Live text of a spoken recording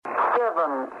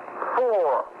7,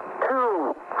 4,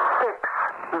 2, 「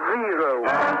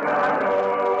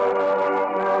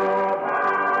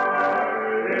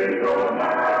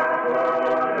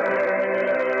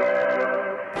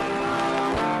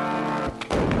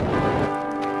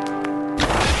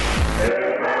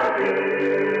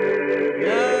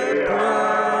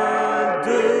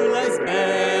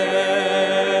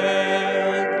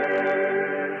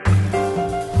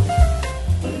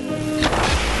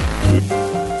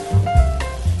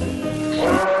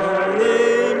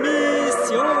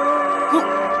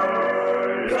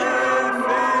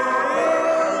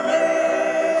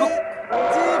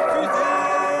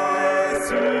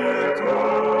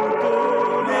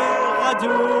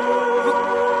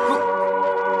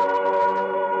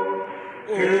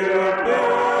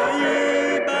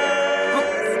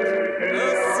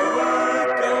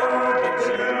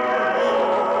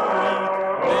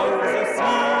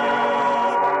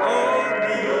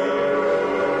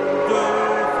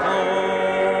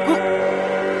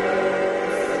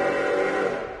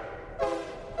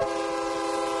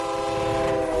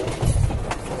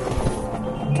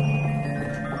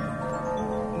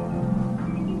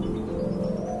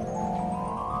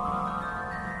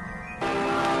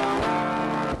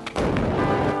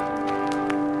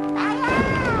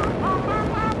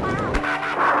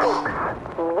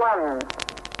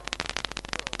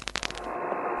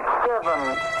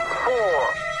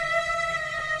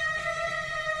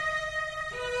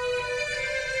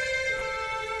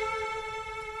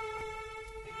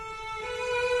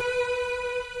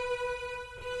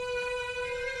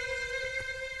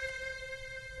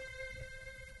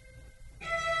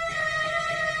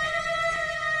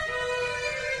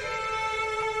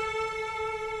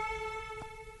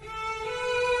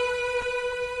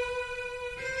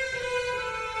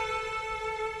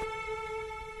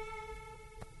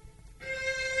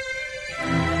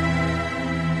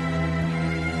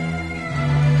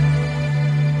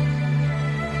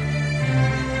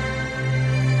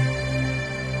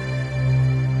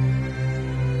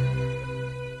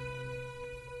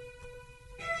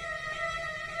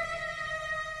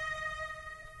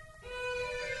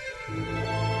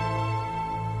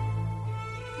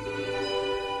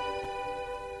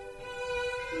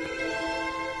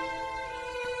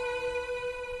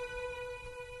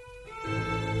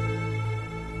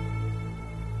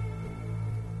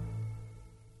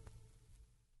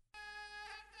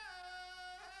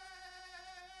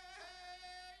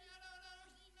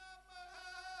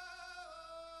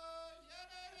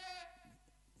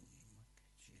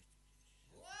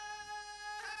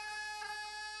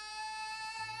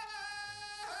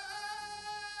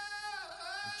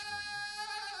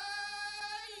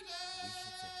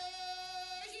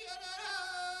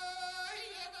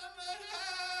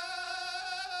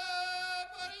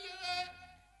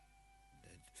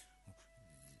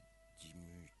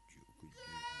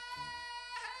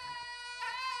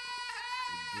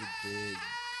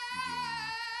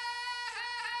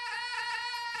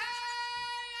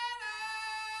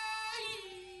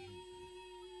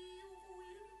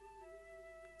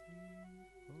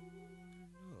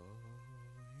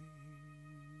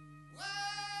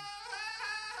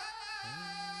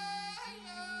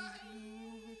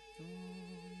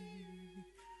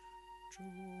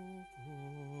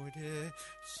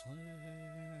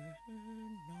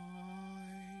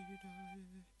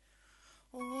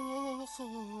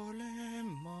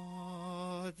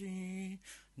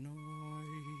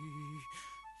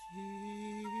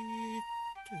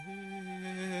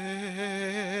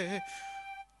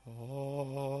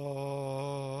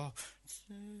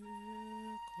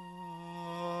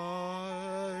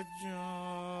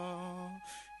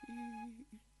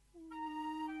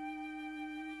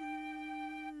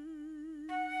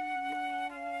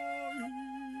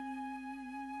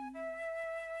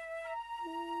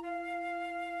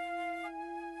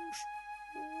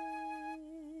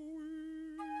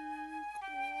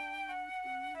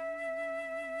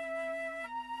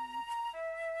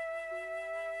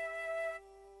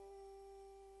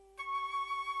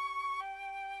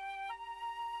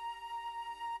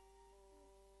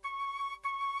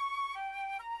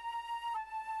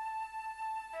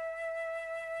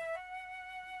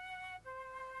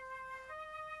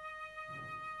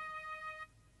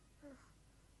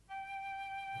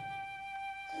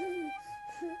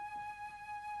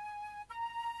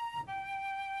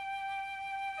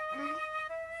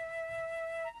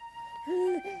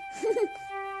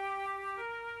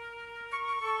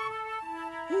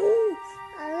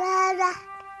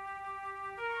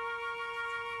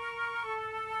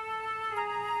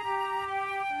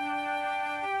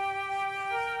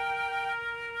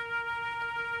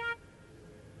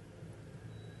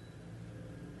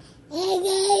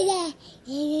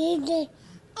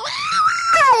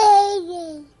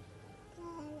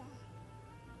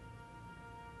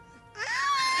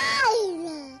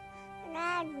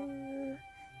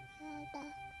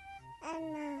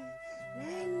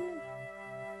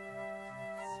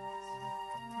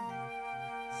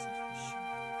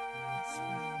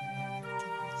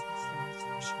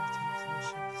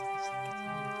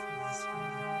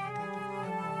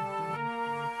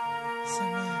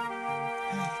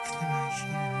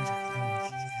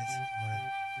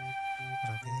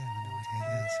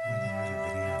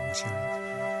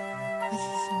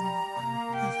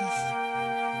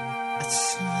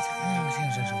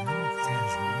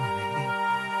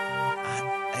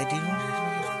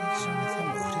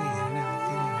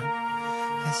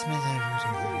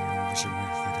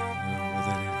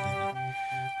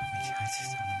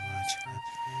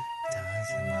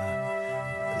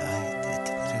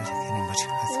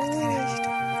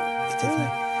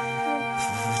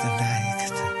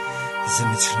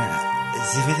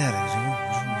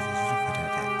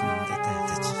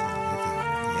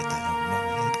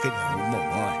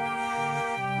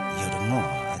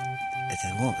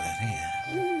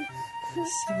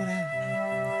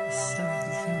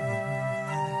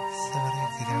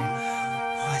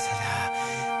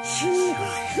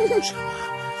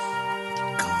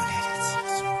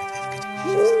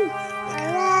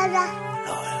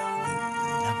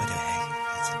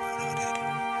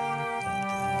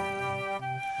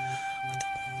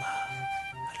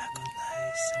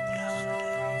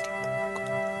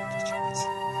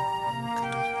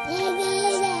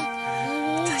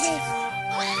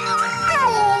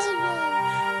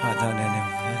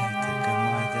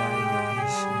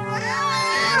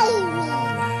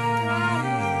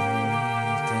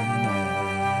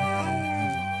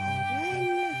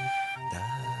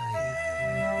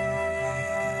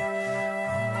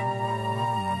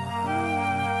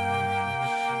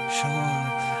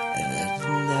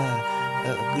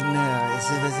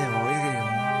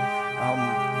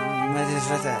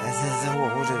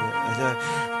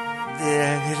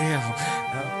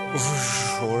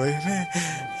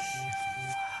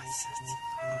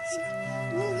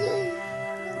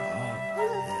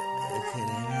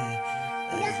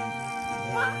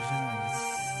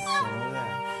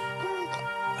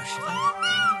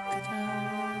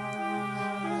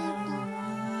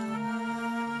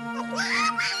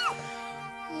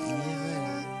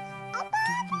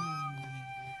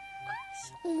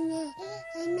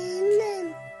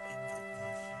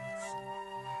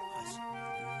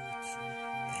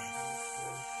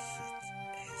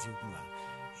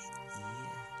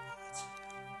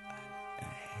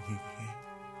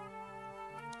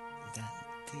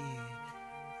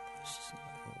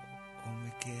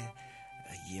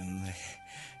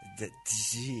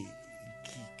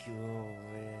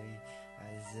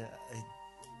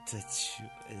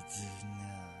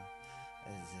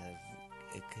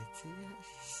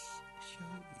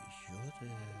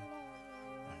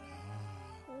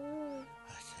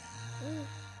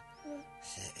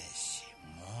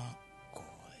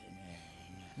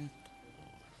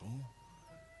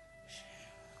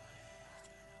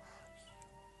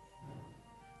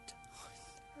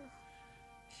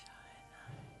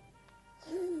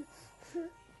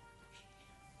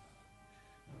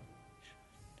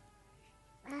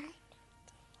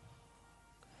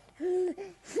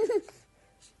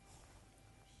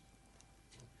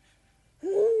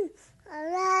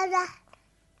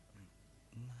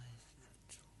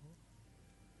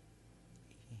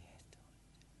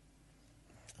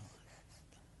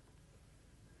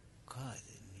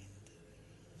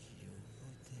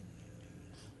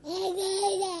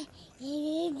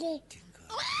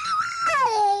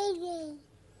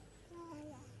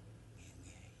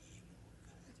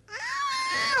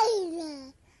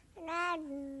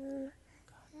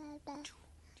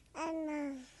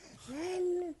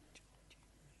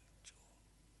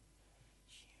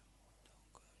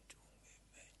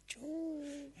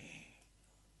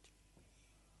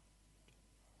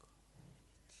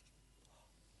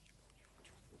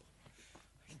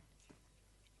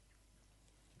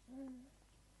Mm.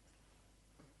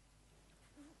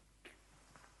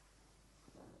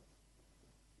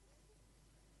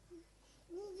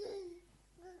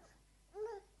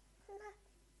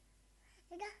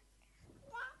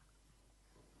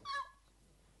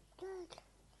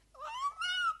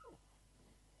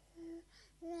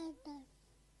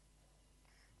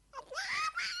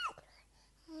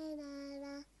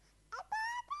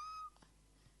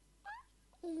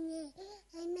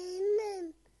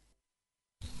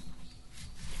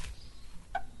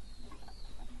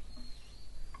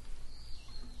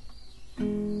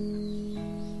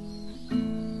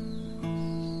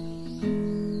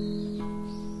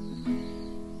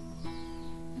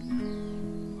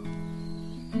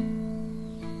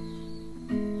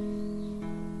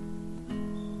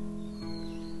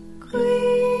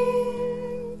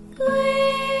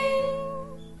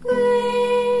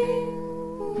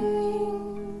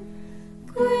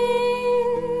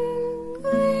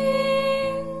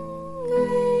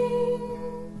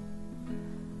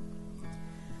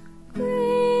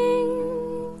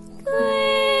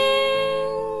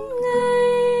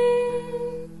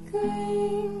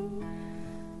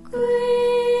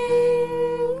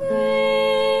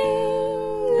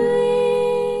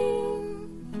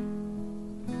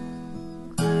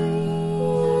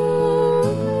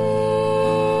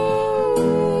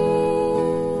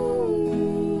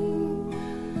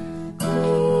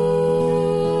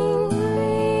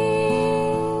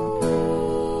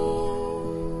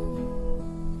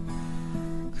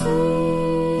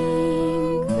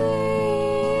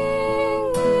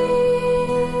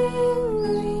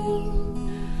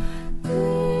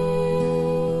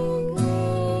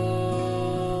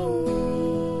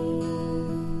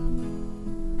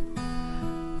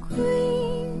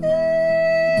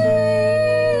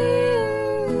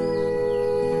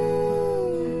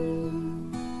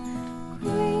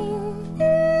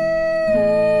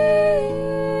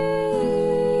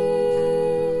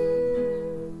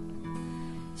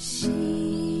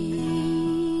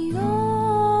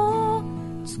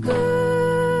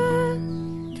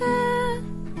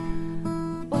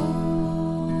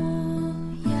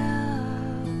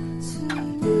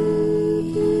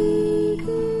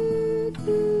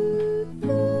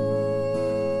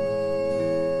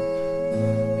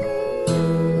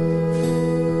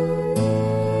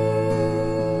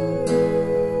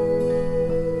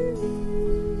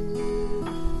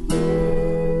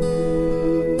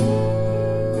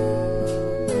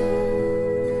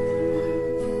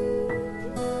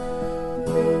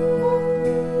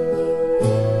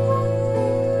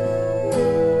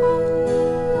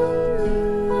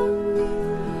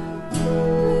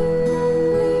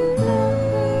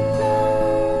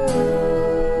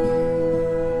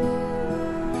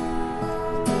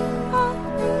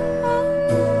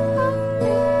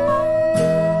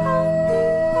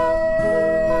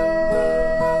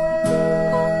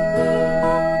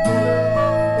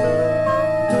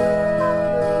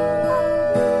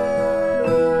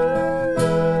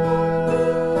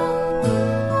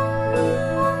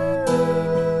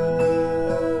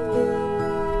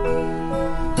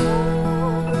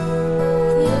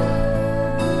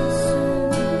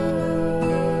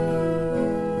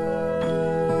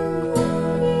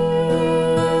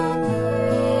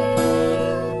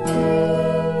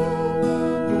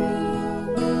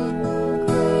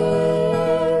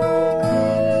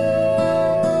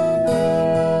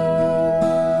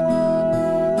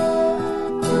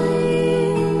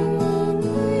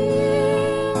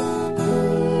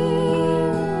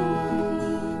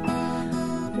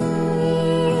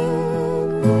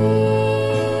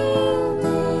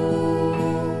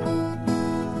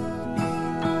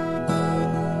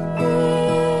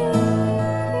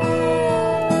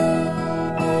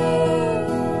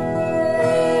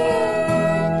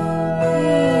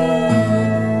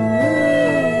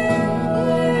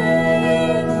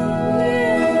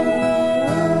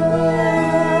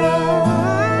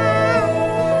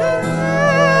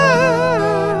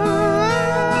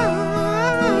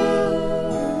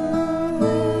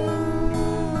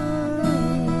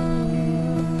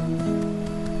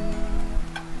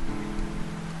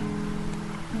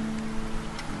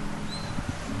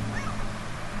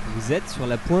 Vous êtes sur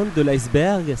la pointe de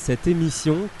l'iceberg, cette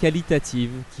émission qualitative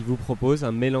qui vous propose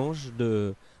un mélange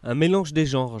des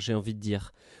genres, j'ai envie de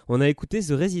dire. On a écouté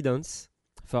The Residence,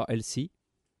 for Elsie,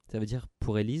 ça veut dire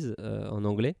pour Elise en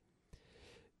anglais.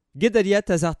 Gedalia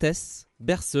Tazartes,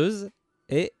 berceuse,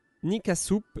 et Nika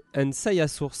Soup and Saya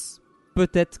Source.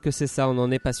 Peut-être que c'est ça, on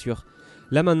n'en est pas sûr.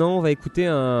 Là maintenant, on va écouter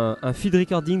un field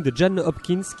recording de John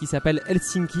Hopkins qui s'appelle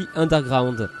Helsinki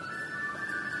Underground.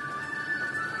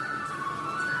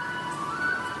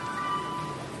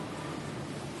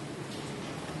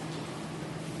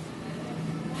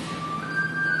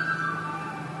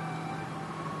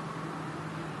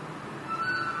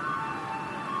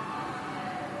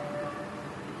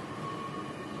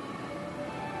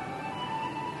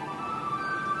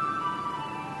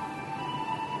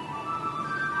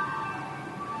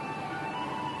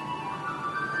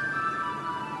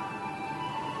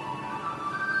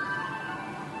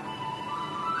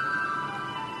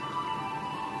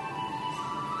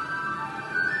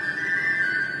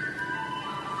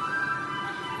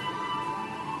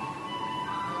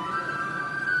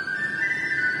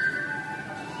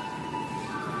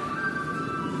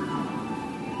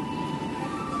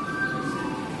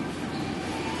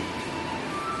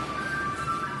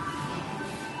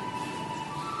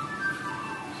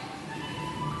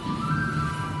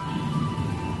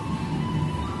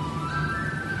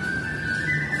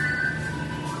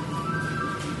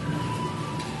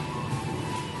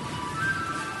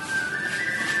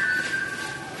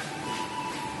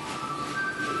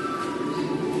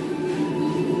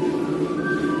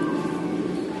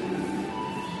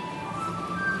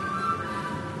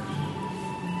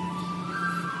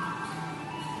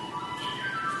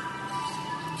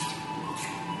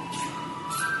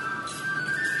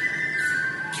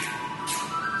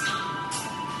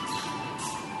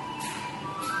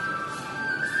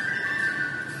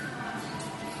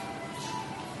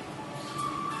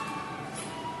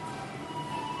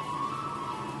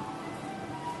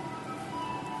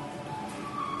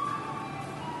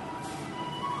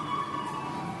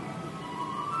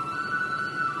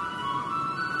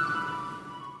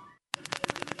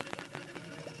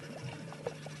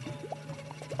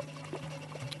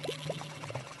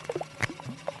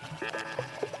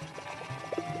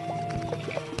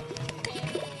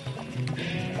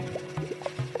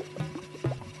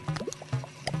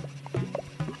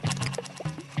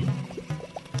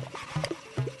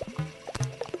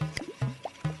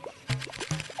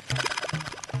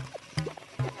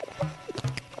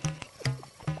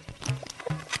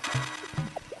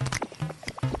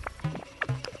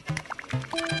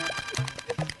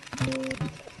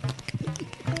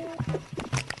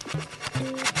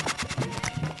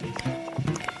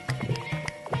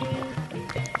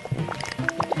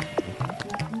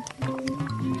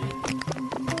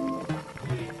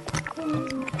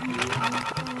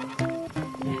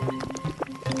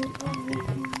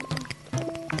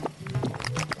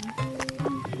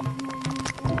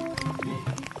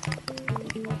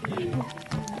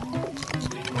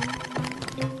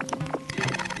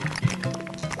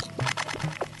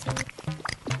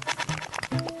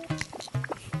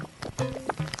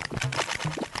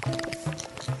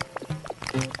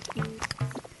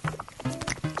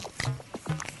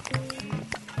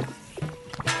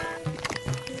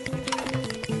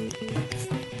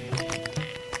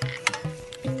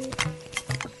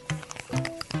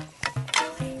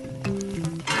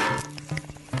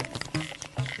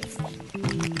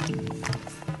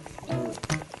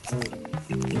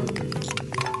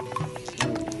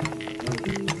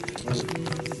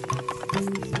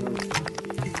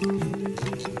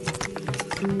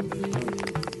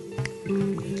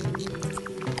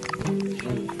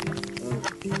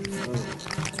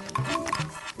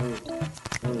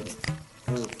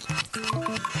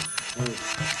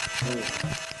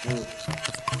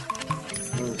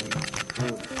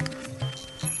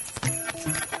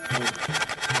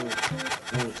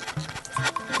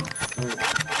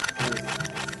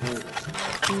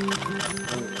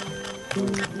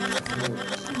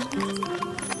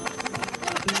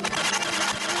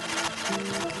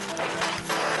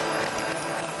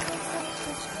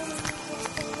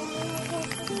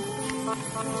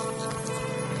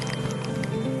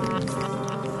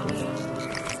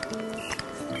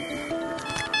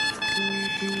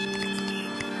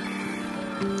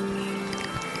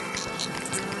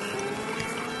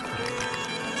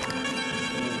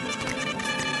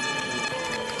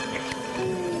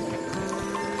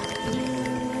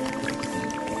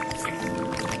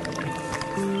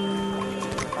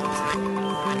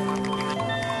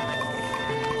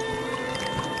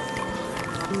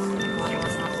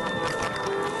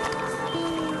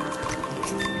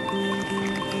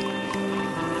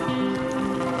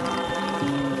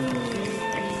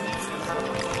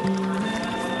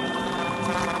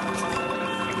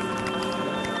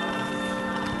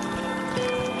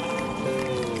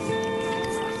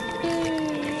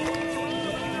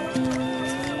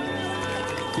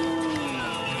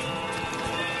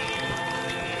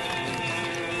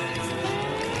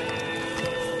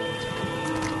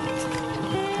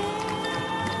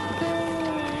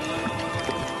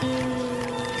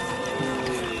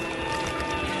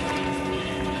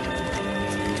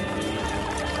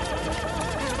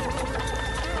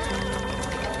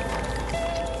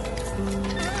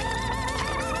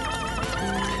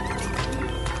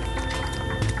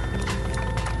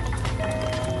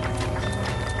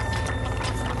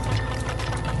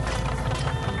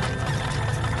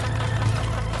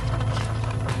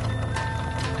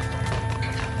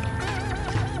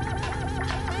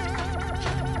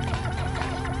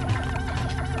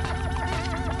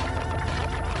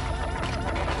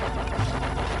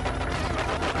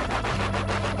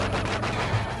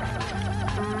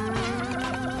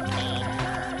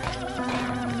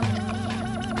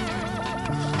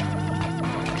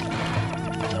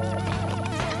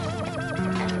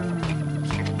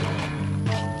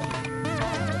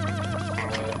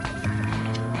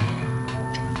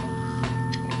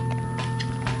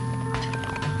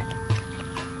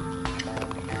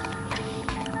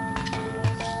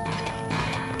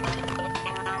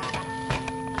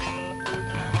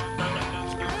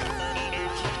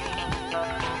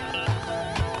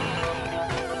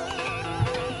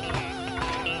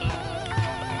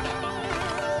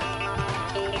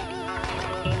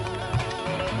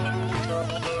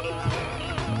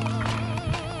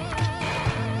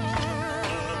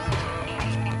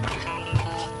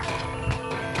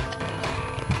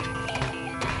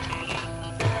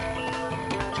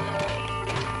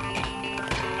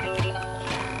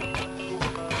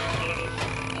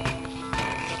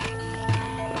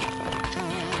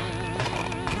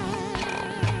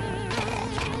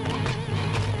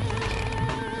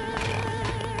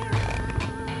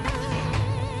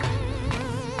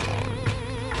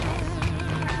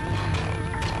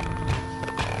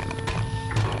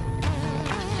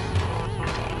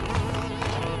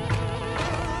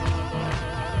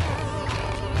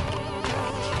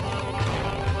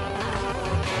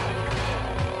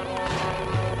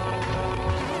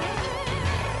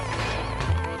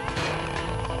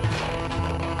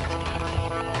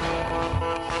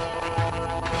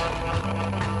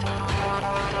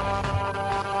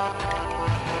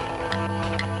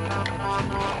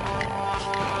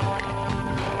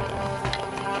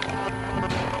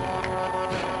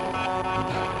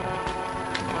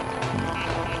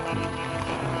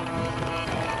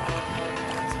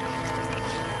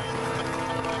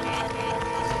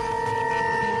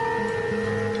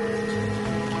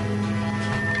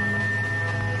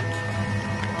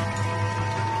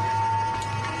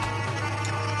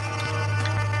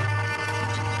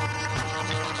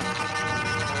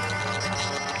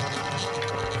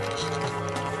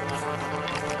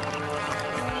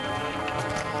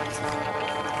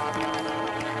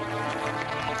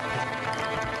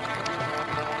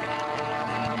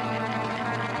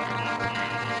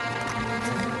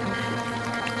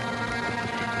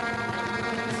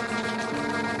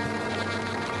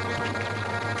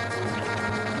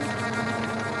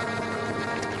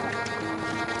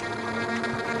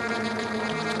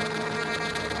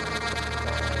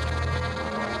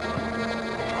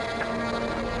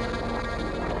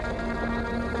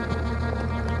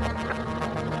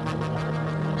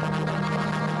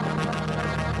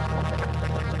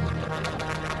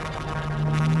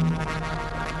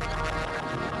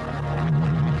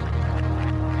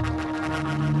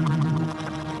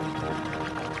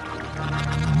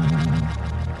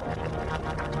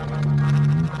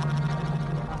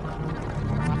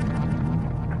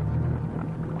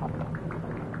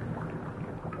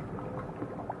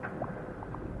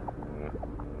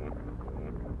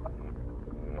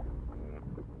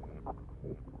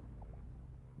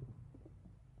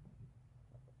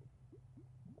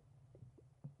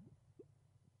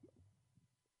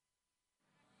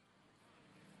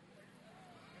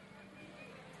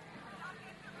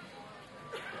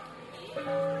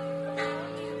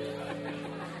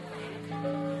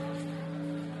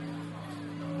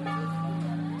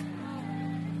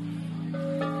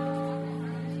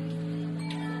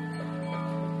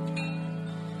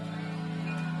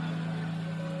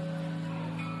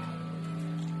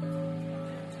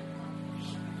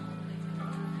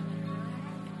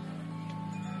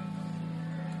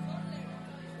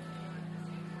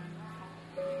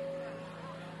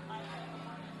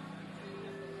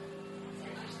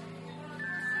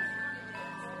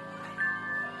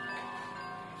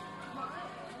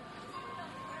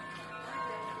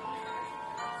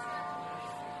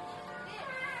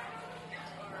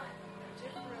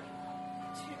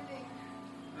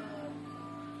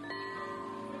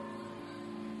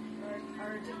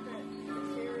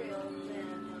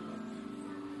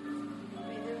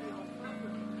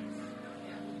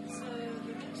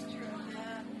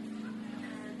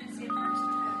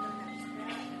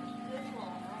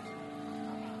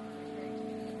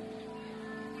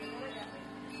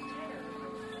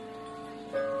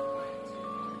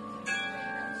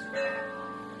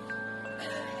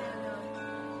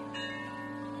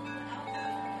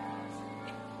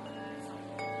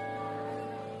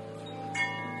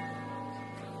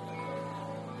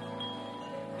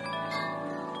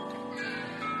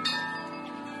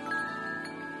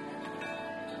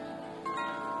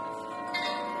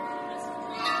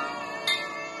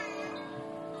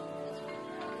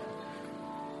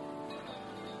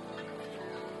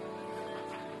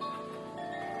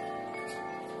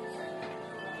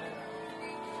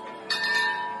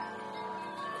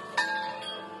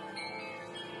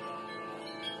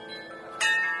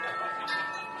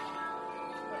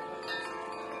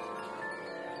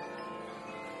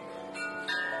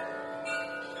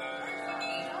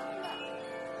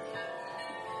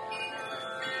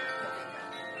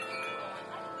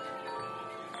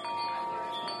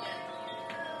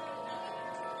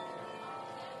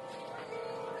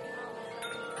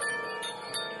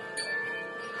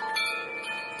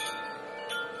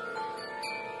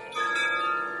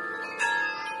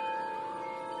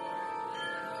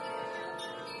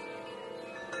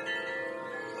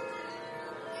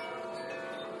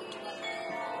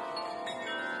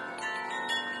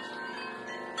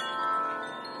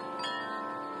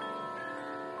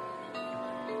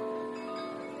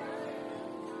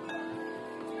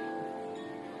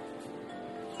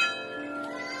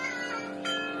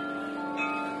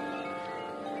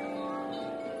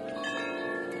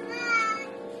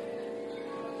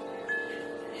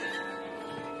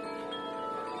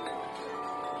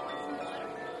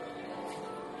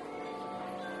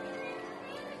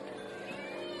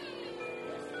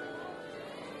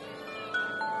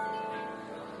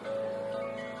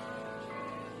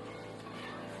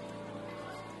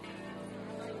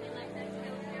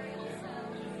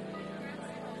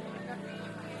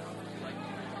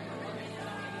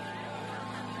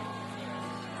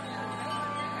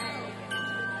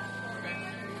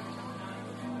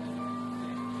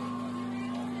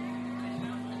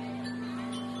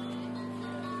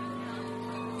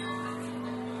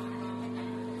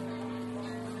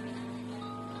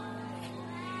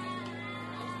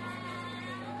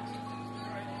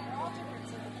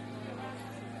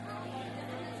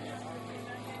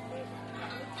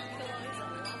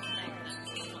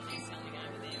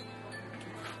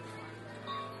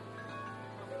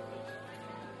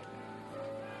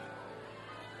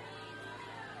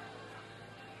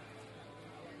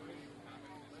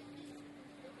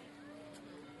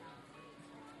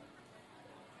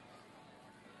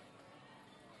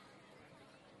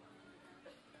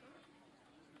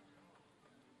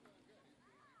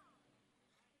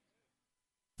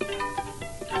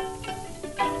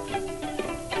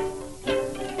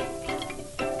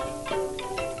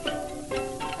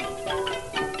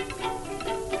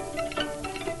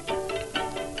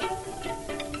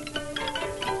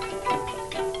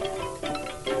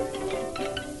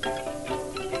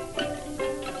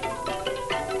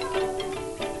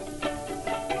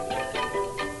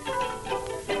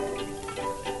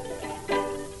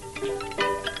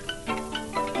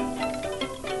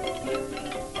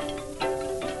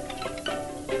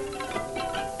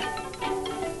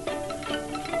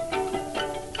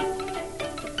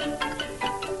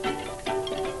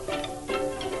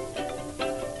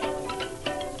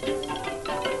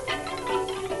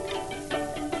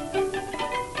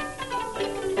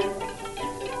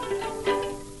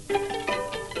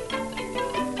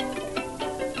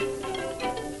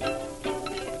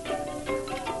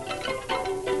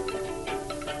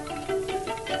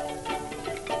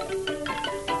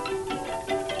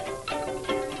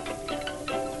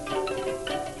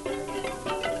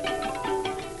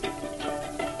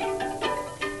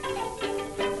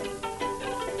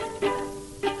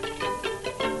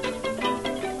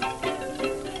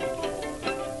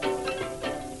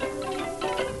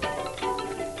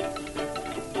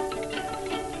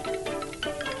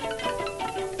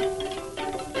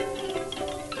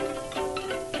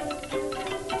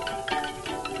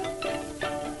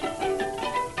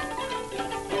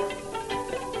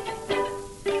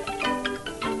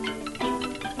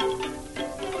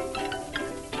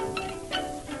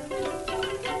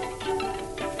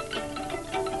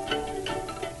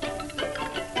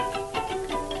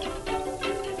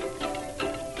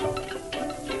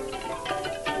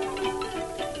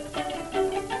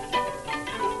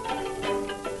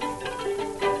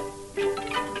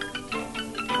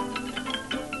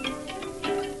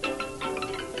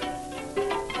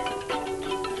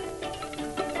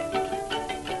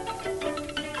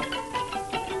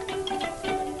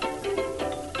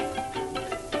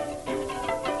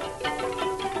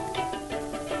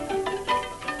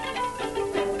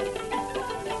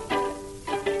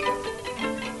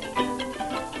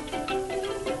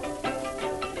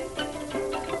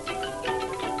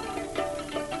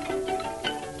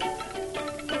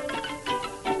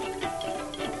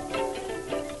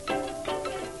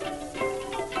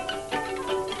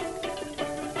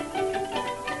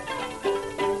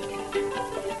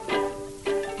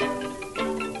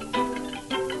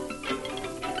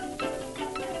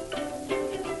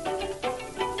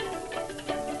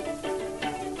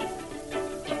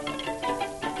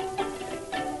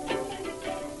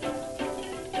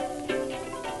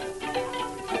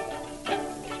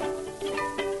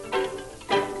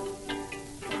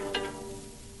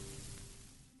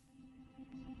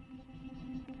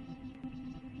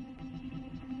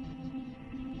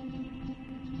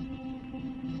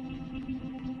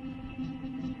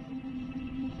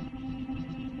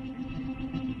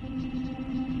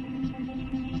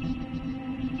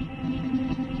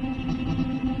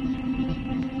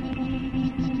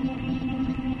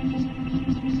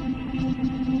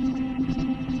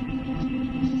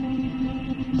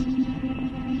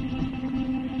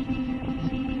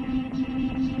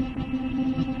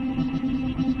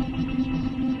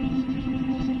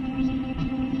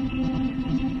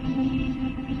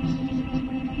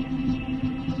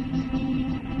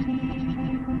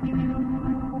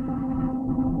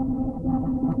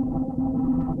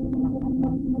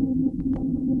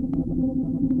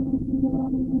 Oh,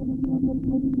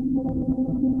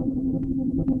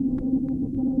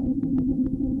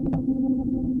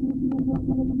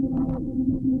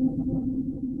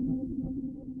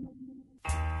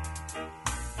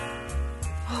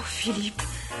 Philippe.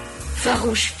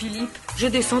 Farouche, Philippe. J'ai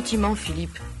des sentiments,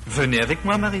 Philippe. Venez avec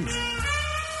moi, Maryse.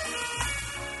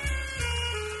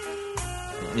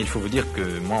 Il faut vous dire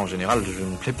que moi, en général, je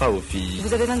ne plais pas aux filles.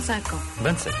 Vous avez 25 ans.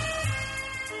 27.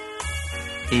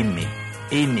 Aimer.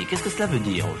 Aimer, qu'est-ce que cela veut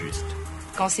dire, au juste?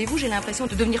 Quand c'est vous, j'ai l'impression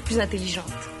de devenir plus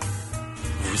intelligente.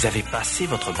 Vous avez passé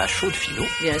votre bachot de philo?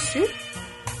 Bien sûr.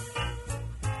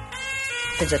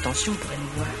 Faites attention, on pourrait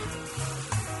nous voir.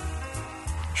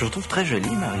 Je vous trouve très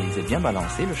jolie, Maryse, et bien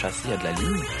balancé, le châssis a de la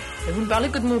ligne. Et vous ne parlez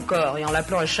que de mon corps, et en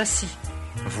l'appelant un châssis.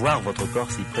 Voir votre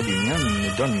corps si près du mien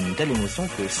me donne une telle émotion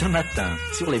que ce matin,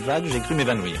 sur les vagues, j'ai cru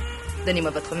m'évanouir.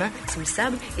 Donnez-moi votre main sous le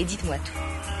sable et dites-moi tout.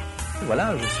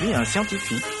 Voilà, je suis un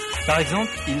scientifique. Par exemple,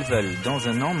 ils veulent, dans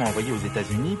un an, m'envoyer aux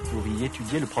États-Unis pour y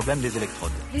étudier le problème des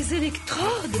électrodes. Les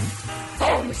électrodes?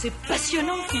 Oh, mais c'est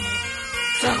passionnant, Philippe.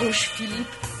 Farouche, Philippe.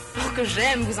 Oh, que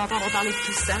j'aime vous entendre parler de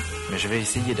tout ça. Mais je vais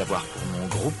essayer d'avoir pour mon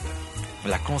groupe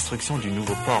la construction du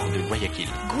nouveau port de Guayaquil.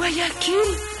 Guayaquil?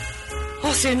 Oh,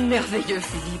 c'est merveilleux,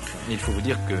 Philippe. Il faut vous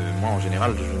dire que moi, en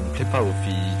général, je ne plais pas aux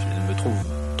filles. Elles me trouvent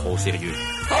trop sérieux.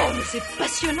 Oh, mais c'est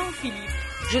passionnant, Philippe.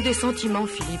 J'ai des sentiments,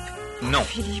 Philippe. Non. Oh,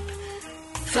 Philippe.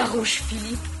 Farouche,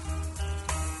 Philippe.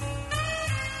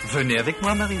 Venez avec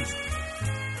moi, Maryse.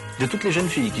 De toutes les jeunes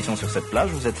filles qui sont sur cette plage,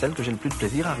 vous êtes celle que j'ai le plus de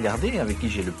plaisir à regarder et avec qui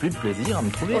j'ai le plus de plaisir à me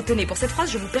trouver. Oh, tenez, pour cette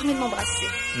phrase, je vous permets de m'embrasser.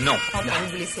 Non. Entendez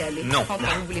vous laisser aller. Non. Entendez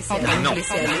vous laisser aller. Non. Vous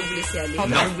laisser aller. Vous laisser aller. Non.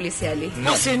 Entendez vous laisser aller.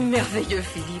 Non. Oh, c'est merveilleux,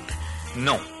 Philippe.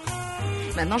 Non.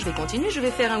 Maintenant, je vais continuer. Je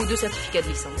vais faire 1 ou 2 certificats de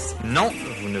licence. Non,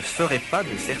 vous ne ferez pas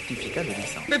de certificat de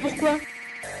licence. Mais pourquoi?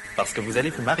 Parce que vous allez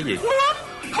vous marier. Moi?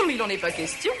 Oh, mais il n'en est pas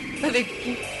question. Avec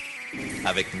qui?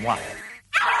 Avec moi.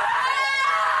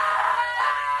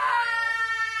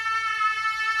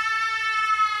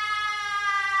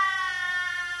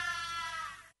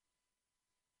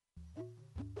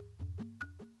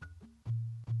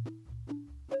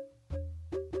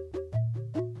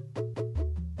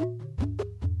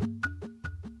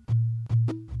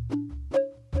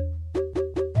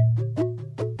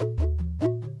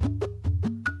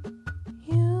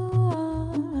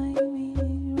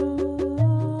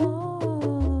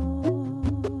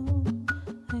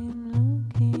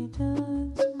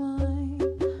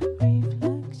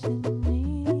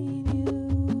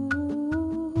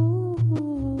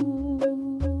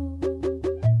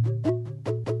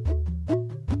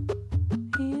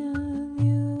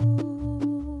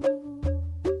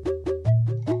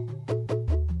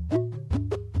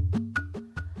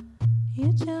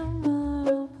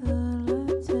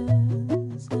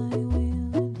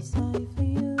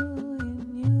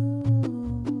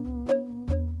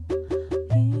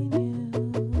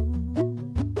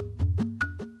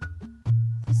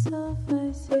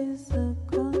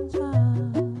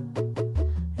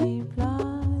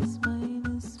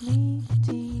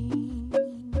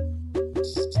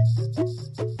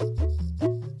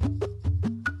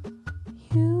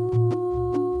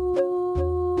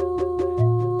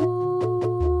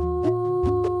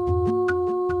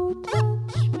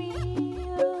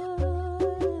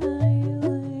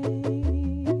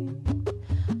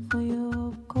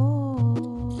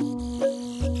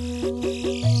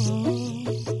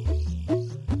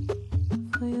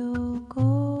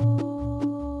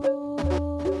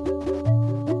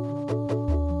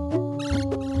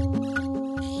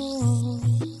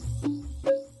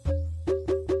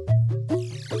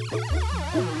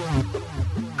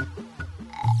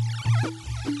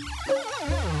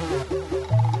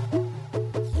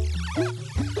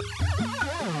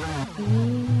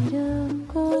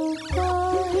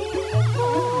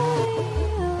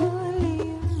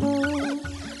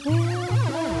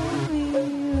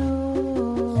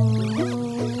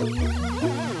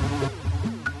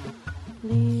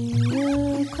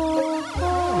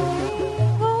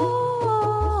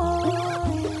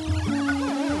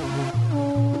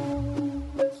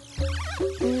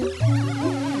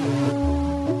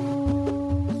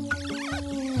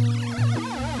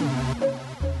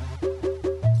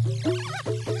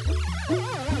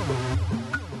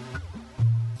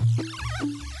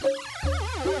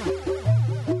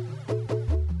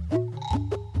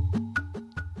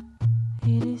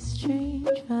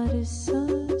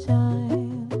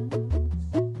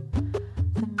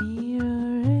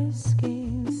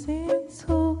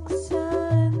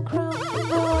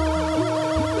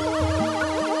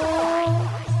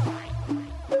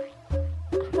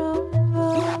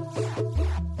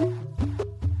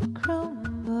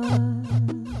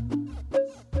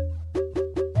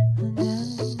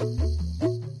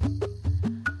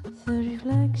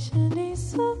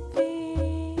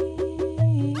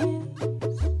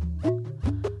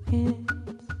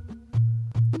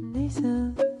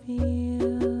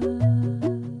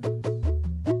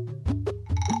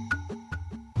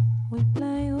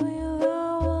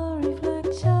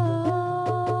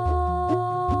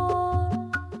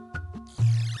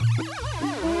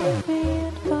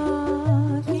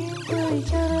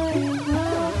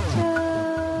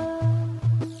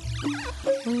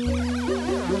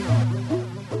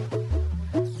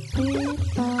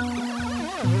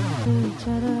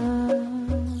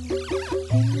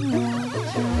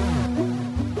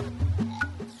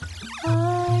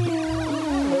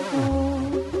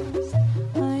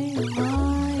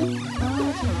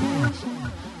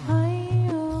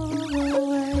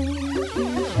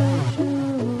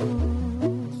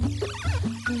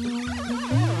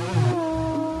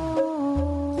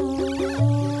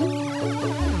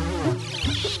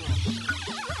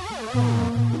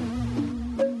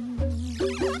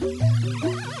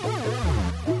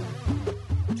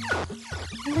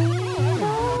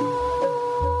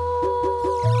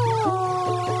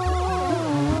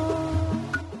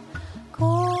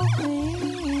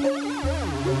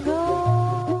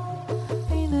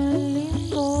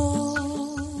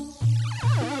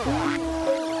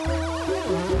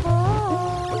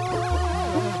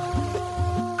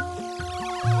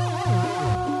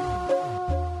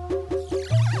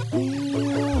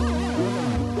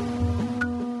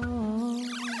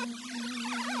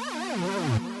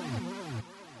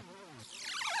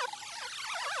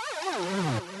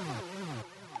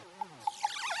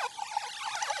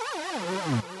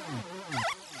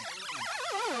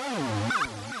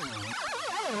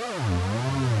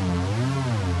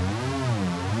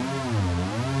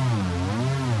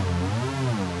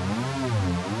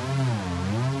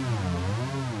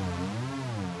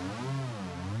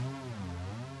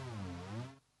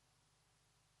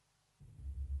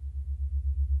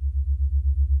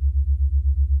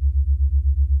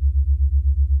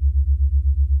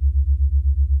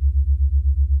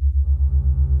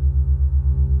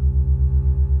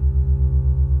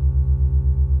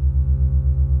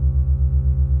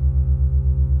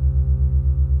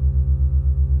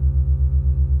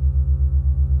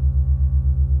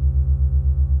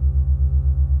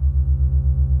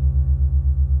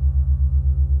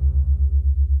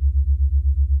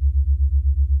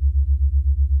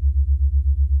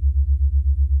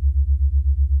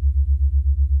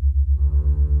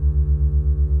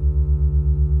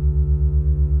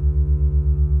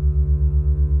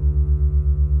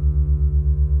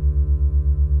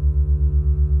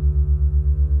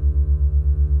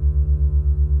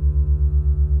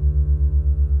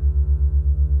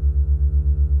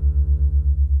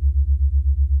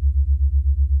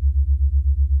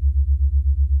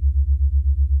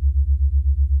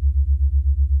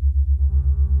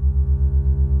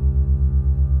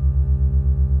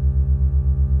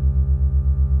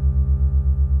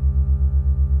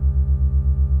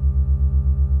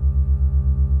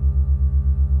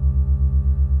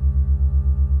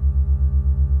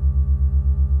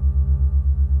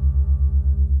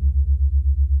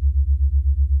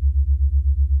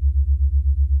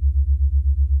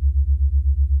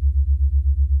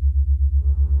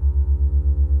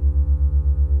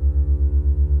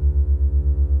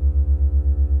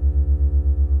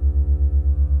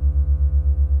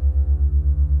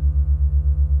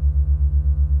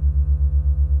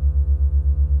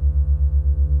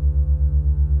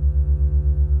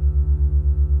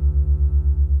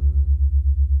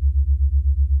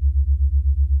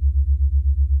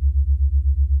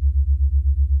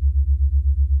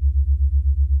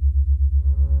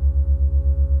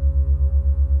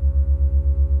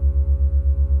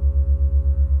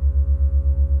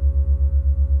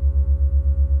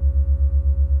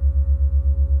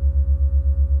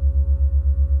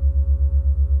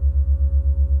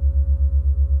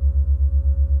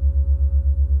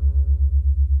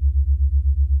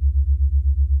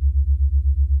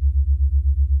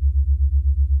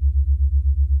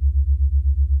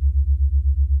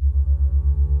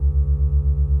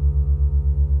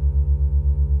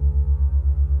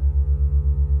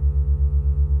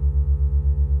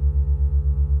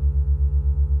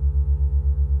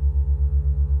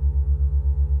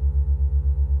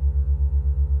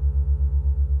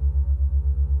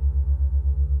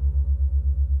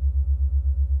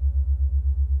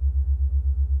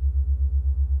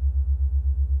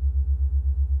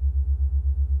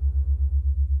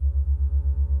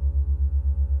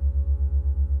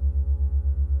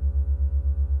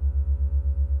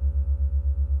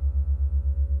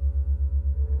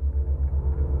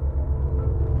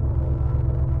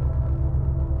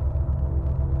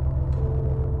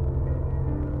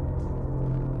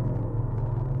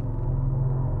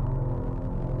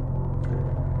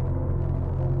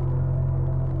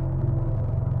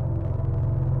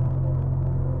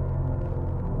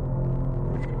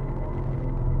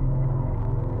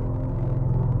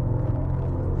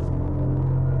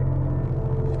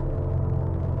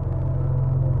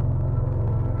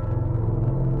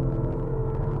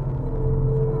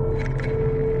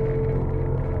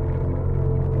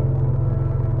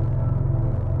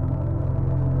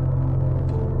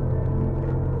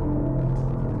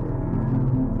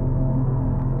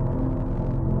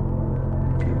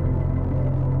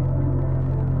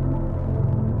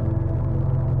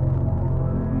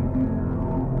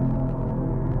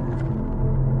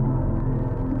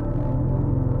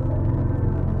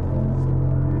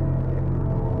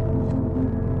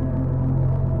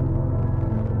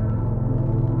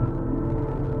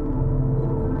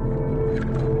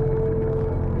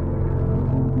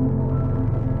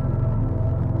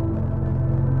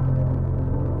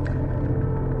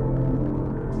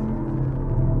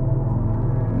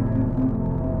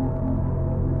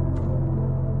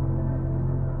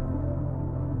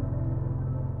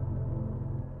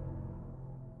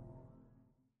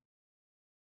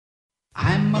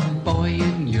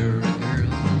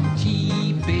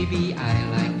 I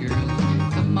like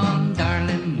girls. Come on,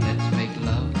 darling, let's make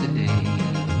love today.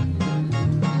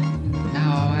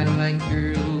 Now I like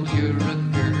girls, you're a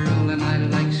girl, and I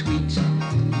like sweets.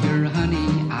 You're honey,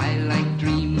 I like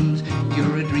dreams.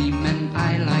 You're a dream, and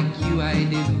I like you, I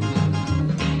do.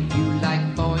 You like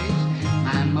boys,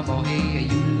 I'm a boy.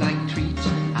 You like treats,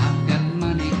 I've got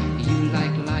money. You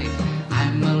like life,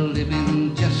 I'm a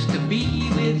living just to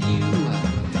be with you.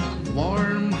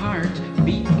 Warm heart,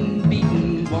 beating,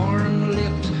 beating, warm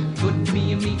lips, could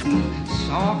be a meeting.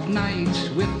 Soft night,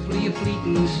 swiftly a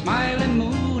fleeting, smiling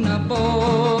moon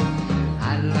above.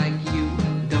 I like you,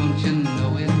 don't you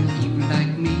know it? You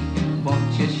like me,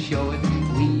 won't you show it?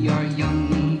 We are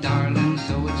young, darling,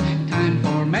 so it's time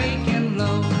for making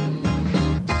love.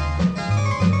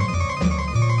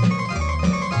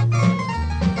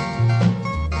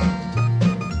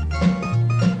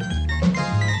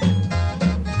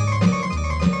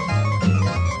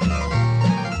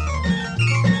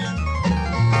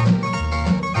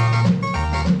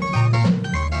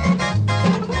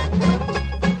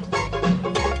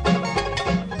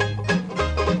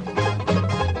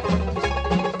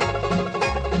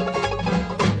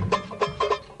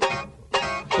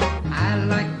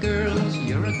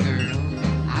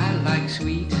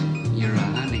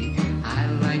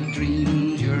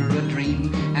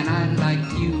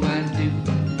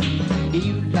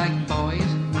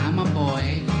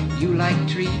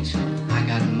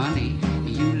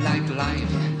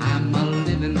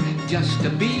 Just to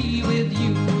be with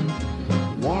you.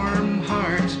 Warm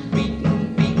hearts,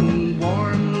 beating, beating,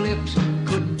 warm lips,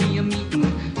 could be a meeting.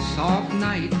 Soft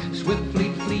night,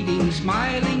 swiftly fleeting,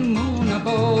 smiling moon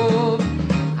above.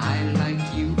 I like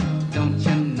you, don't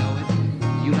you know it?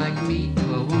 You like me,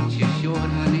 well won't you show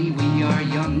it, honey? We are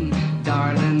young,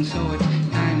 darling, so it's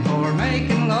time for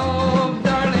making love,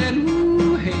 darling.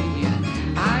 Ooh, hey,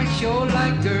 I sure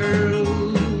like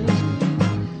girls.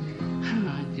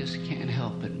 I just can't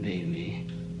help it, baby.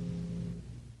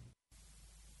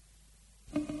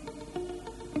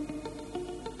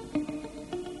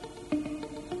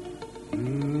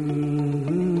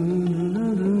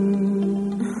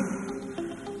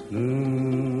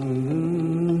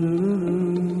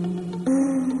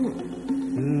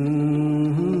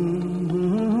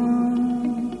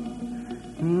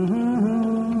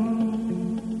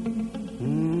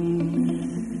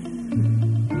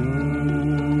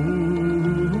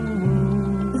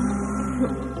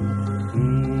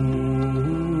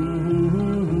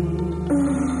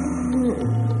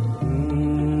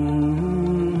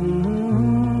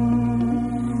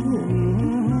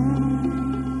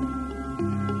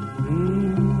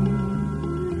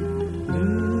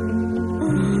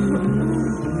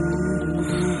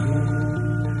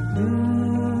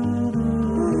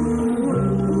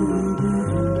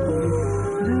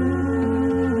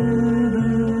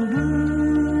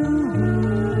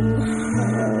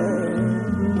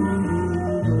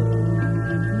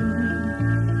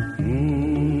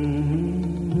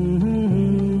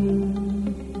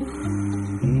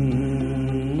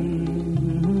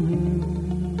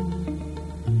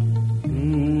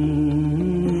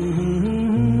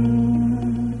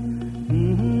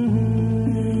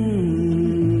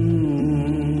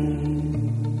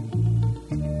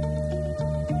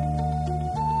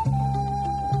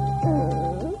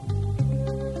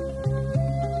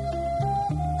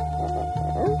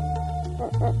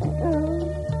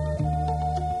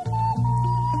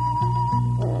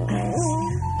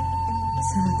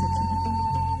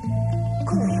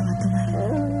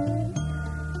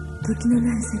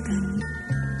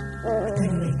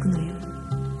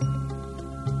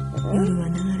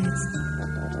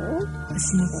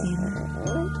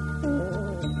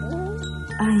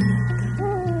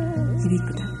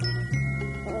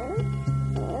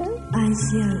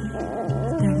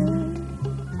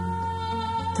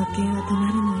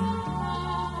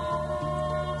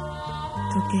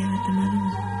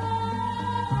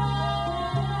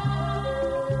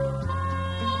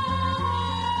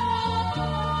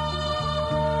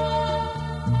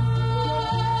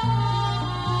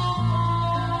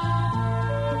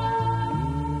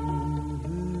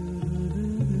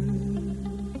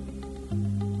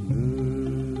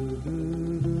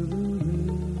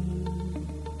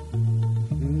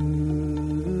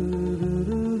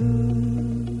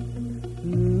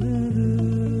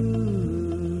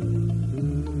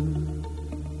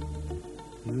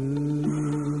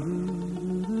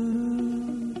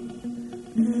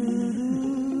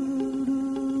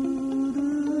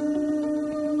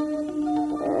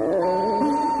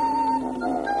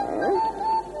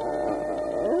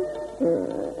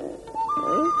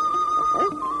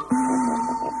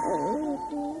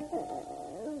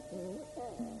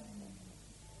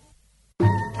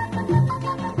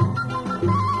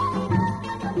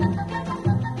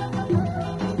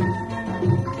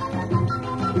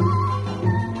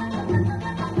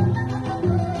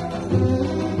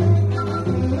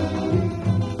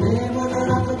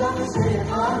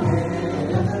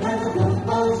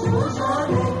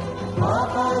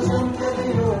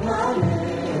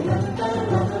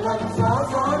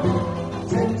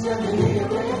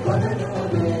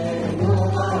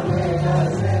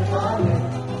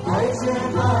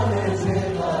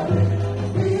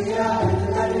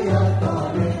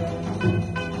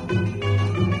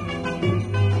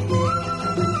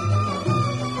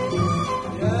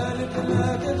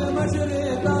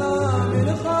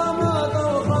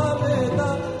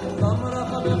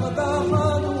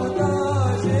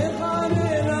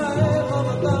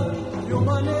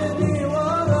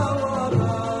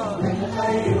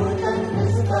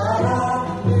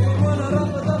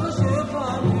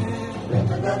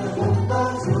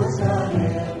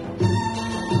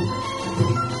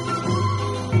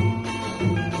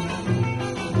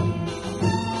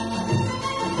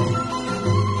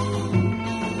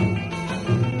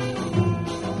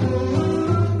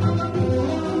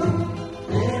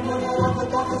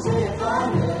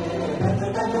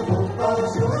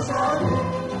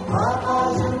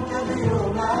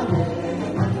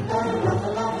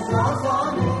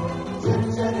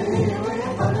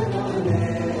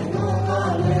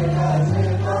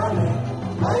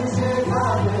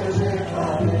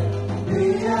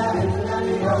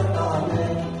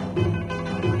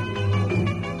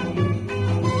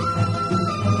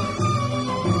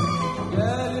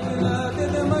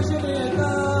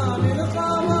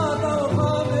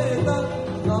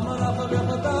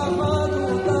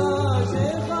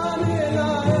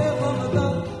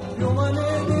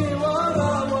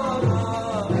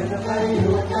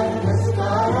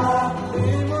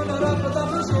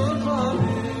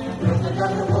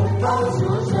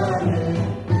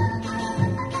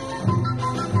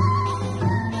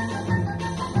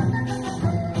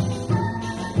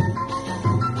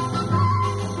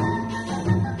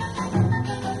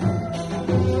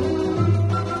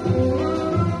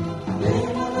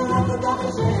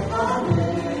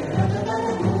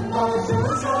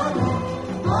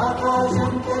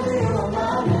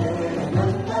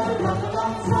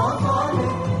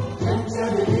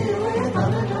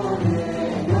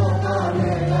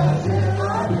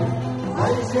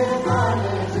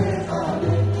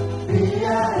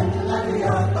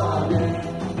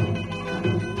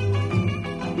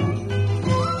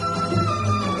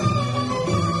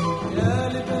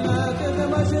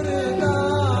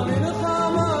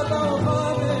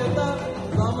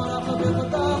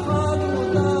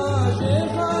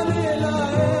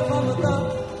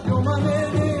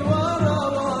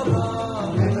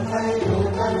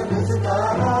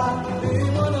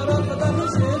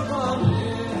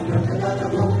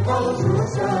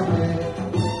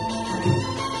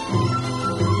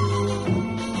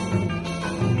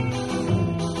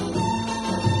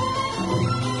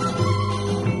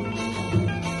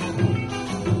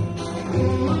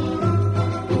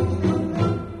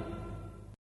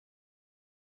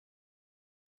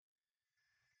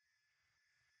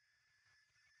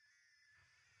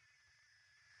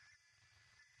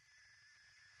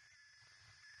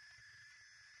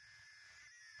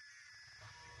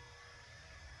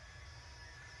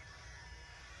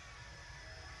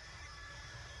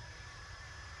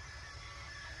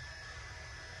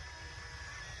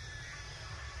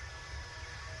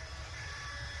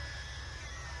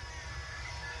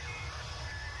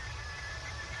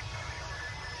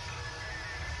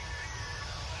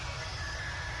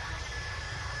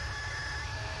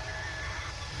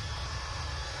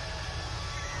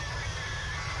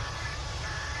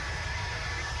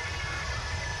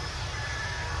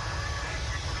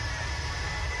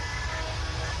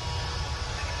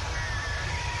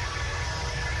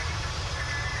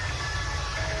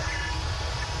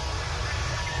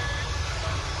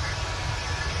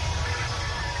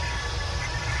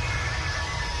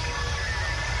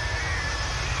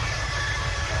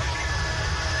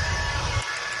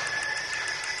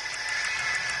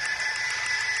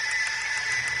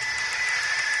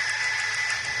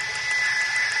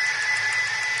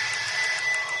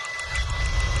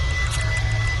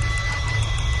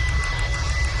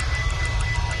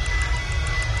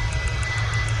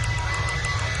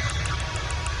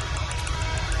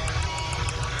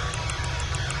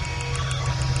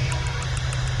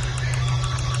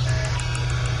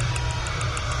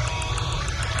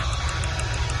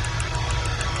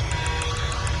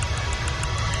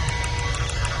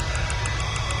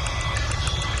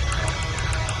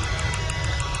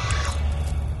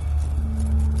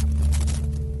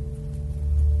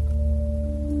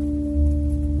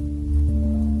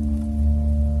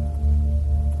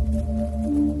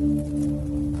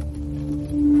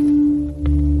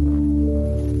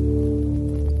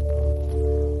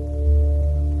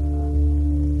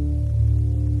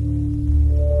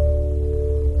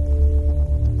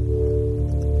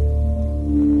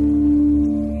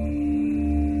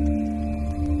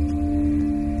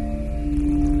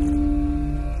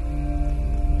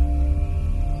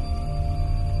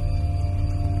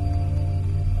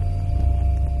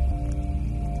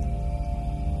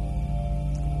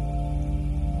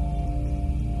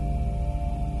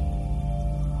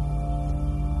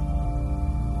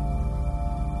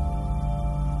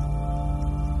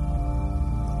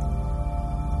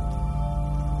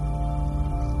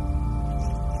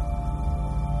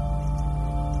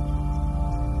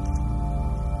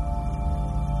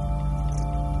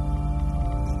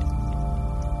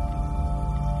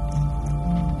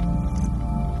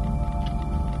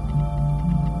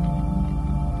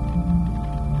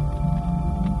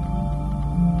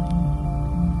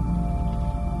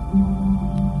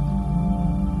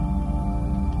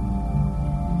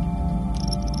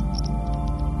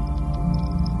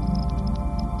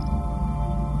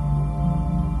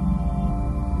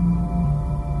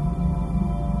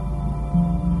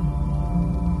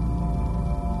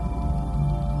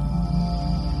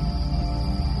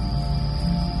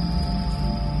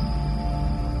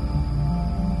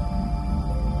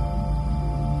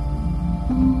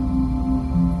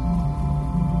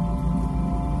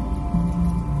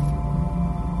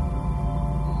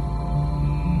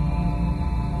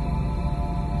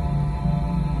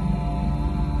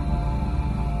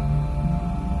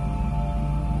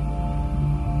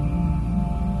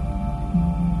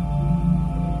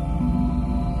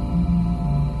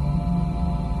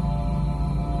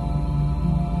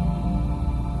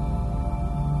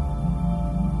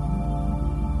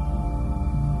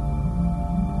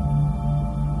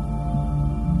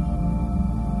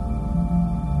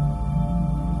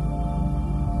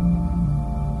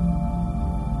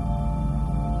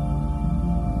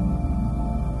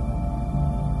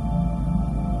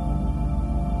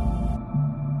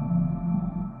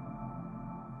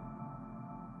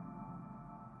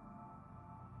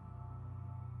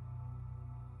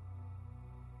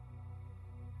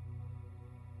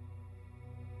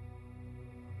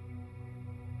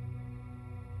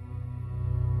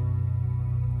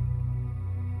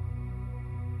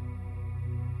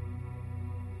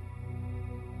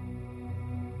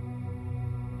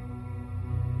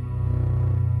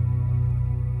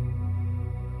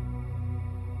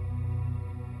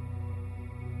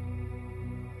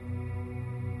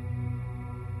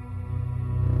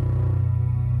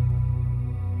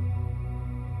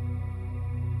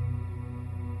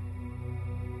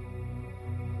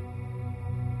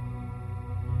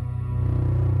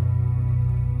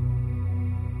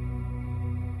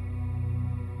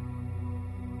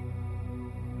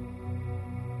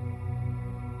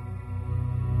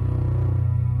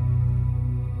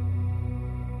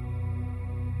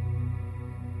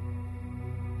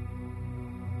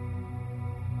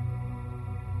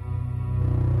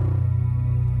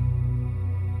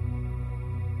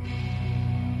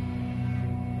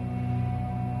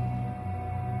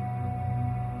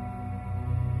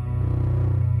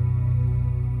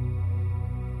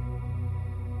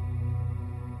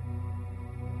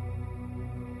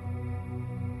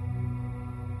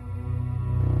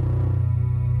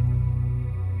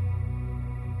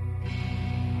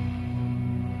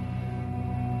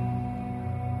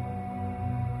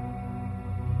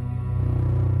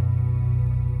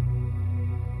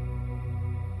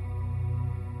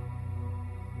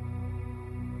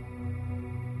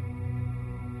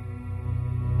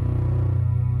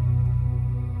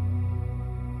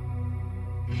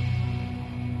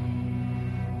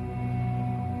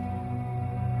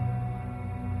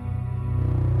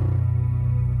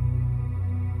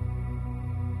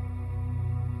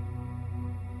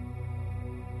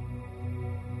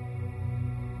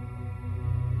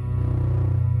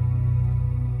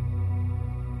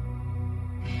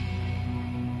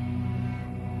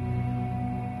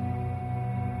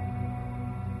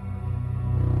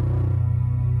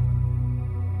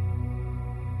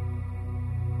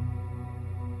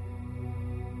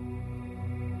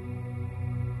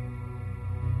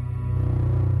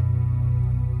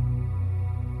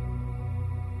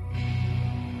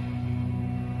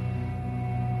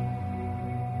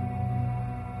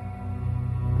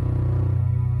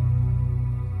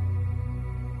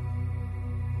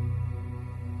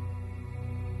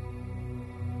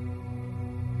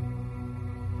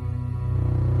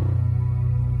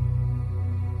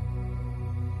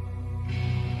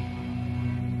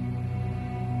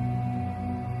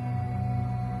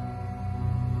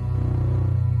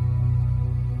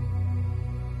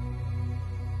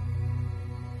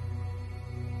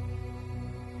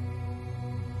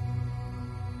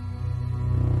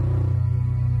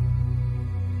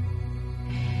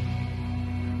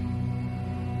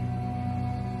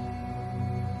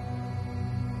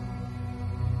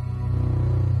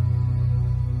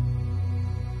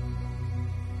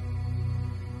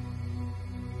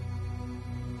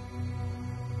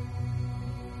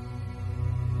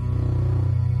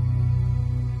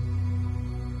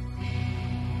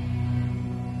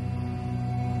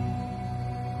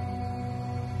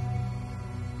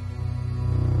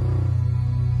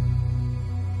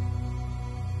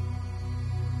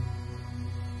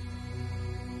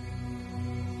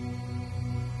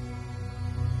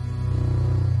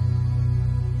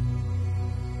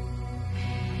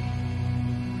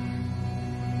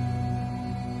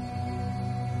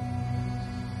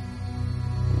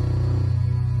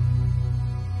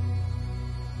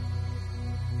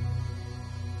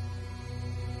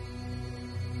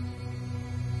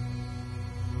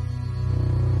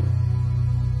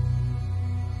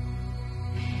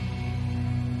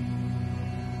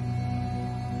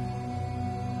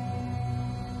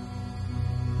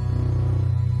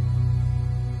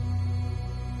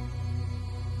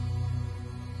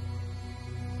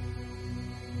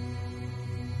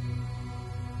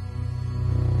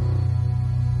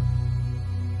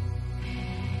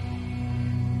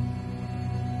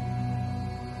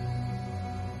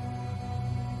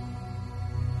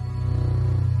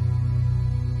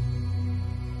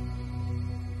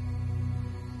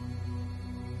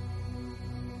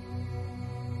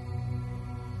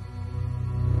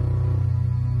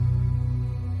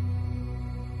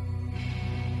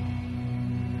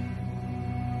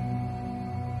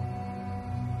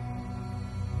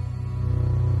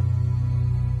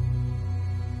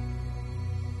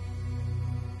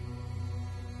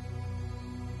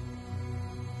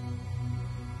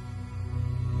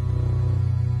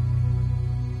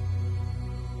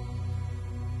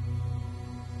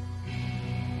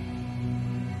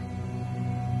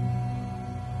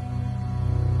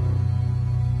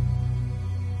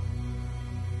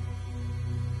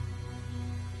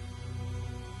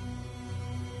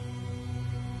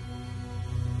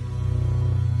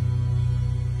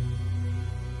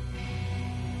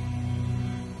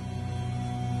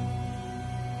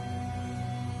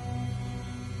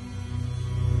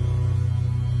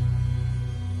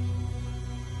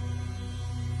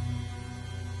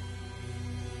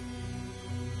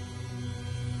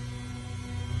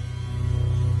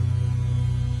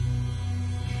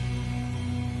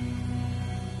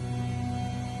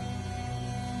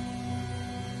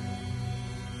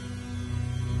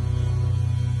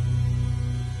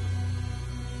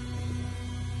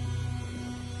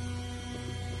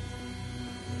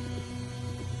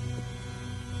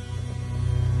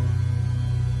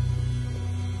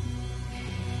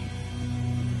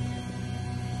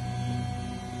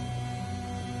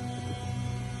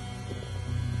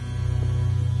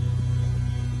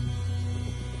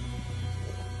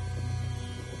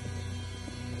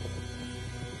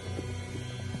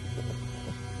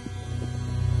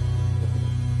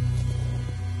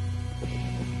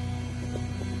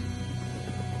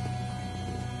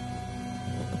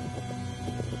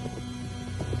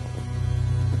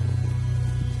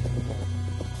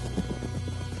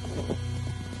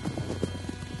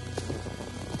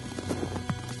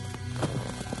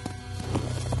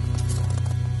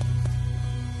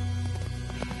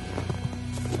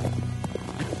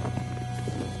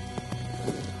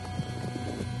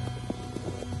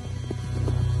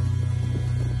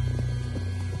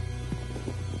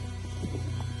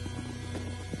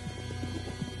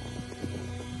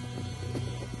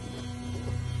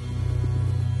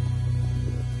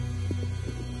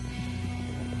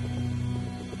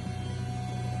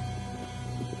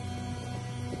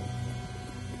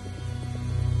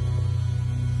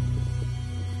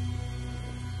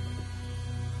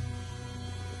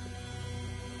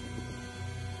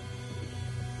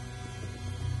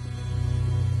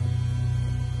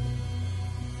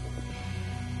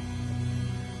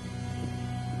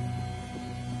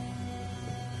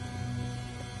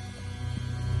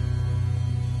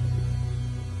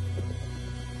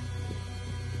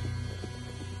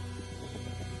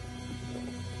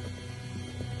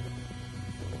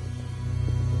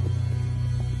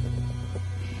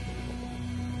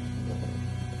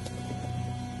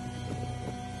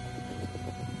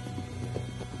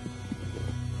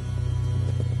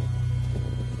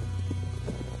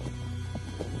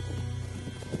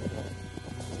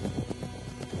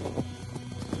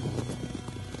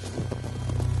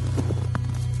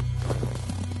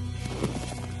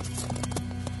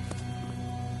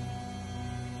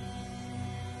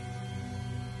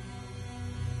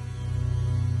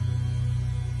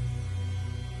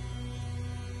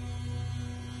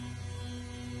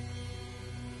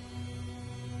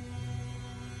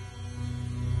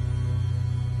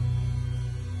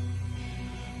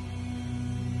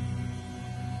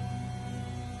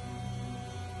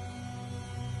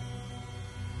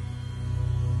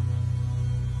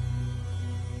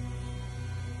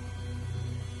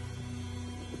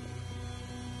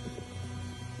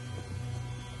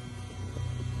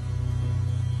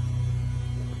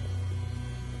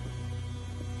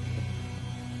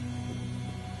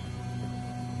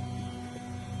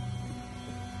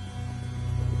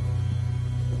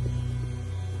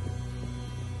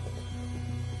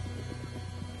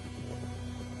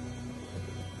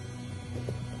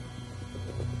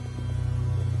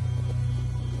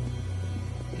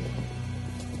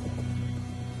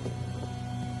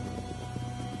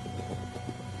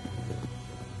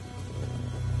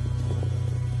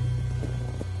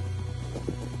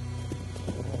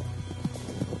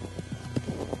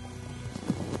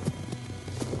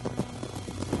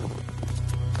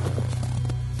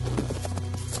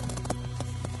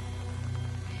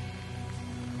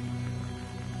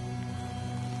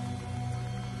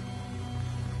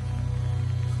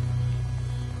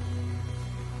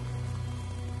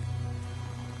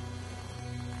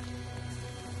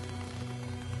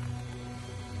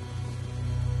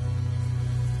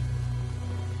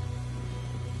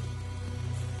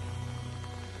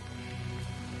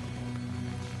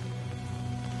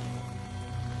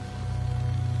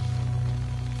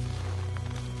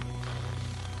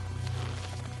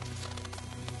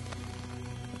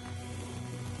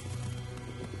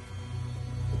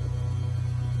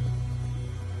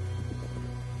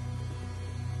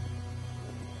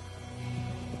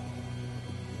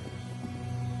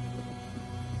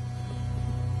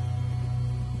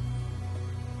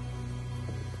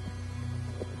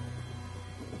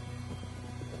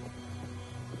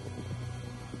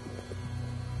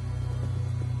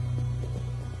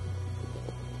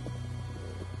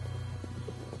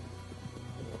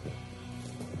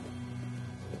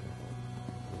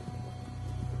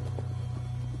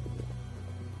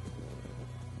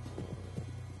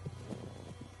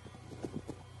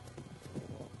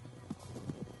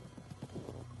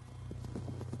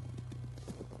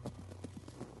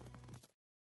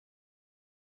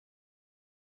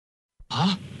 嚇！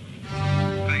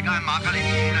佢而家喺瑪嘉烈醫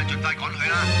院啊，盡快趕去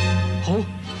啦！好。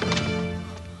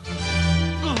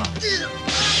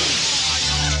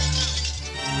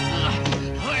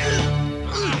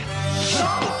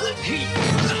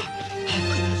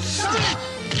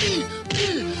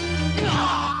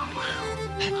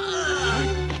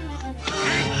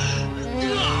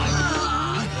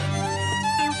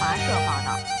新华社报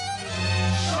道。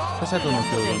他者との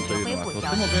共存というのはとって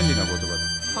も便利な言葉だ。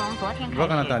バ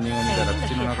カな他人を見たら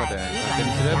口の中で勝手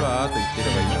にすればと言ってい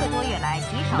ればいいんだ。で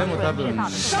も多分他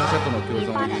者との共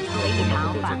存を言う人はこんな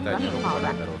ことを絶対に喜ば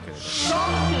ないだろうけれど。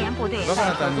バカ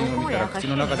な他人を見たら口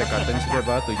の中で勝手にすれ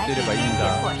ばと言っていればいいんだ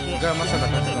が、まさか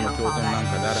他者との共存なん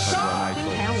かであるはずはない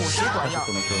と。他者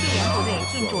との共存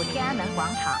は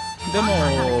で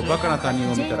もバカな他人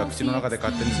を見たら口の中で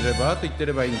勝手にすればと言ってい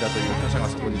ればいいんだという他者が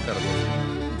そこにいたらどうす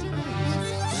る。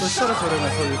そしたらそれが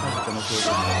そういう他者との共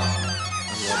存だ。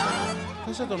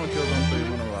他者との共存という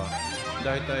ものは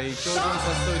だいたい共存さ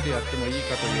せといてやってもいい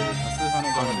かという多数派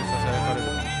の側でささやかれる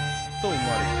ものと思わ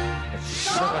れる。だ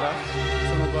から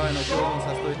その場合の共存さ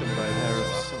せといてもらえるの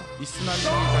は異質な人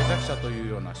間弱者とい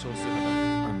うような少数派だ。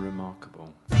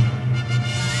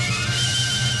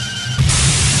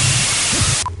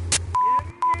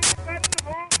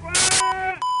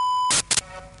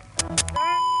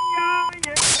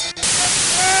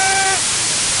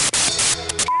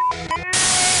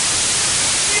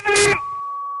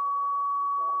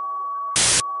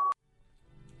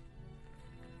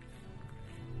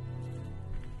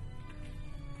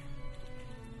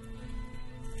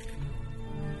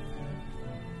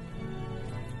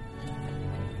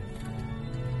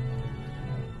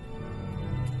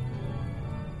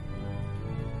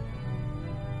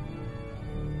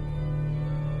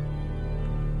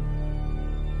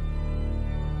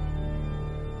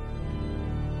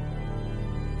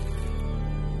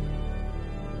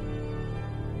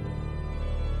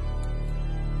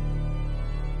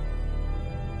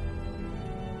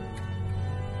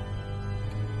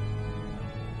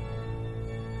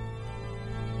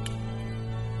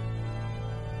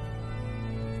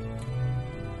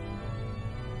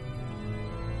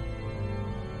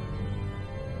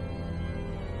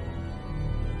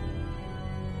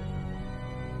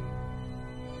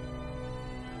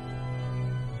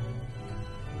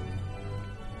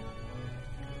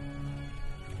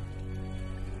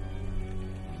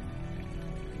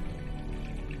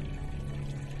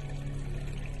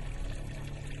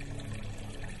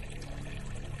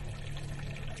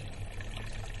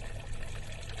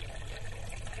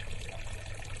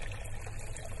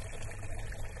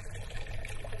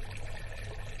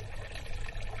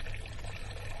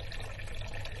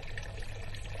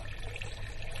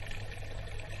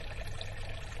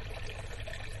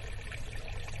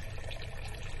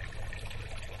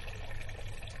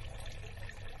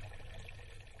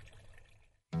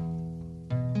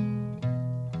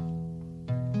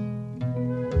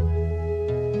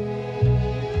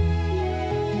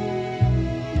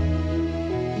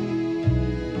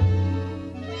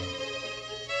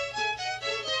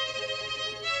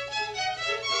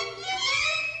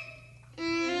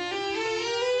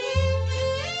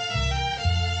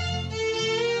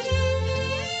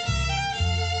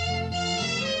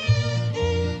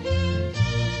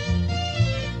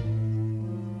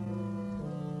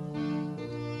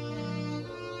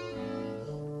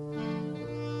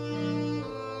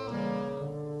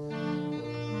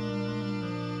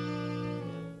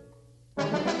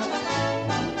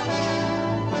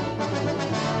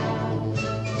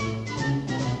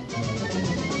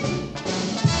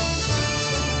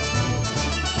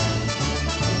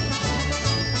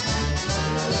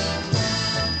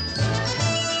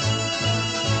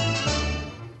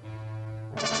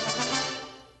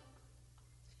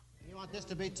this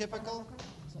to be typical?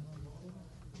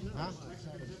 Huh?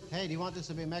 Hey, do you want this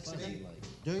to be Mexican?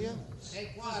 Do you?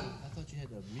 Take one. I thought you had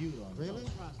the mute on. Really?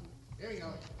 Here you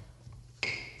go.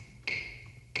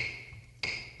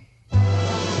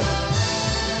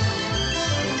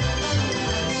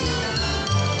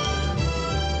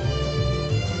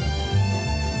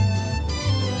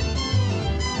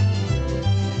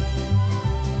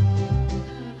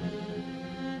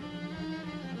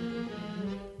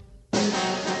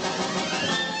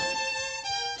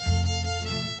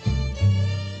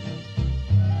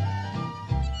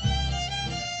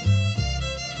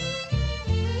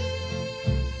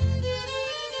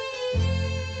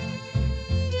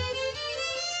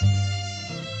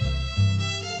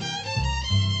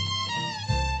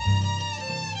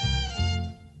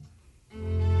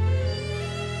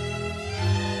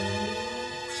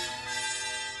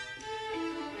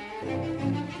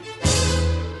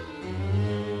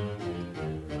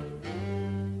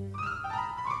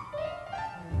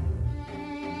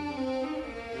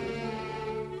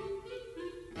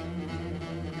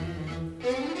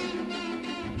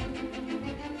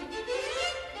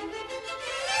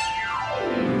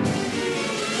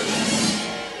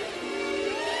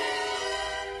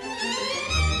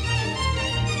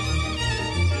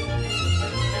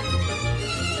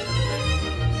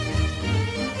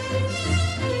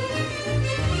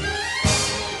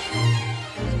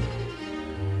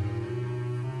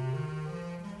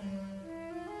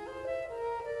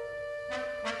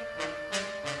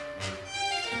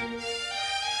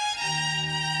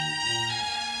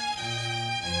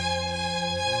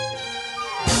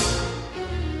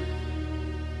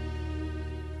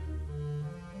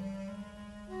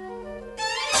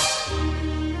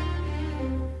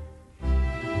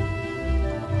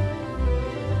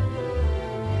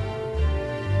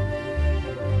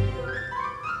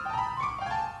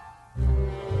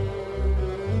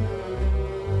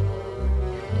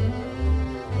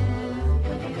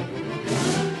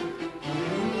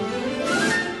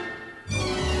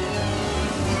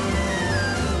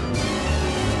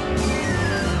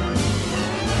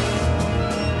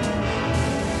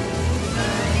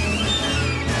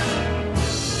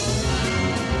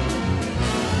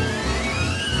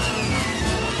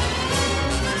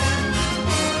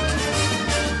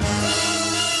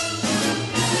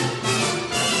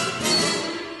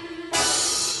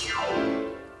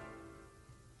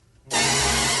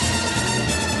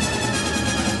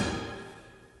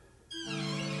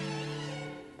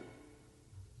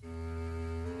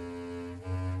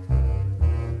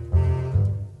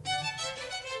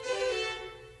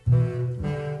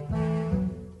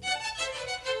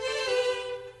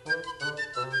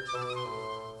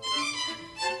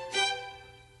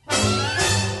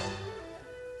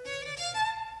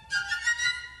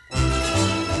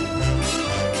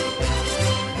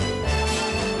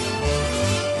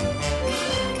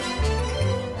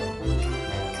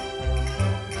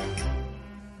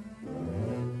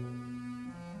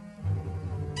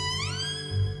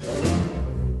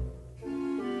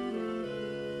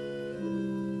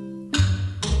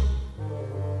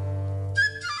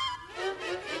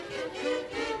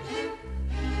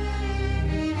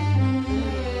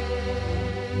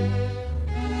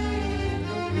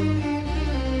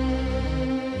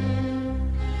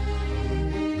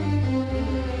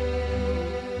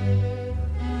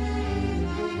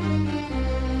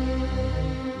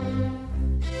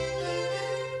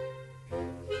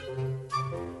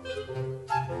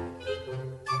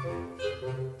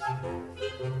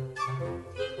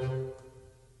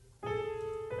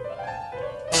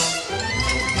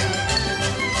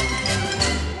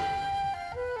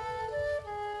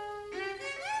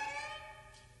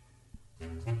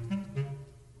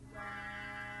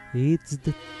 It's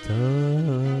the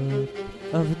top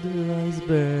of the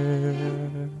iceberg.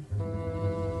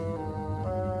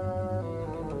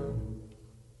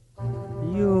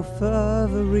 Your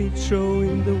favorite show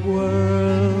in the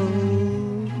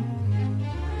world.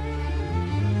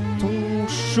 Ton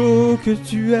show que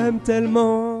tu aimes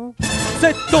tellement.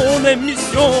 C'est ton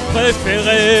émission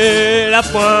préférée, la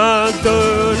pointe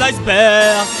de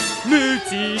l'iceberg.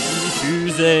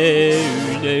 Multidiffusée,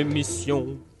 une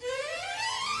émission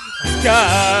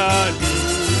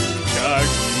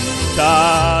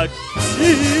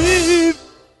qualitative.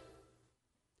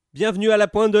 Bienvenue à la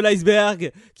pointe de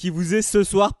l'iceberg qui vous est ce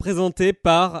soir présenté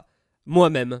par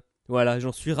moi-même. Voilà,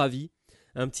 j'en suis ravi.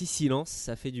 Un petit silence,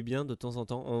 ça fait du bien de temps en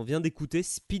temps. On vient d'écouter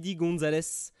Speedy Gonzales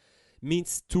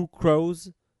Meets Two Crows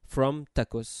from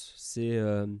Tacos. C'est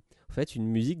en fait une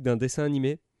musique d'un dessin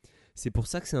animé. C'est pour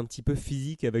ça que c'est un petit peu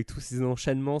physique avec tous ces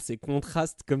enchaînements, ces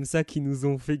contrastes comme ça qui nous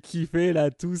ont fait kiffer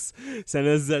là tous. Ça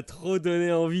nous a trop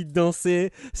donné envie de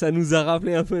danser, ça nous a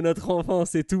rappelé un peu notre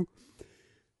enfance et tout.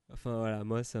 Enfin voilà,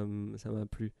 moi ça m'a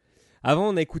plu. Avant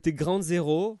on a écouté Grand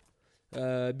Zero,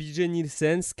 BJ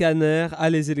Nielsen, Scanner, A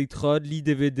les électrodes, Lee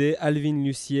DVD, Alvin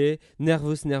Lucier,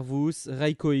 Nervous,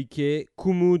 Reiko Ike,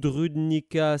 Kumud,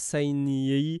 Rudnika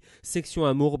Sainiei, Section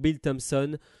Amour, Bill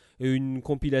Thompson, et une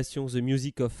compilation The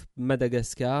Music of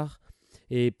Madagascar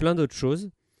et plein d'autres choses.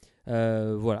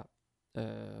 Voilà.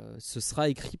 Ce sera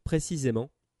écrit précisément.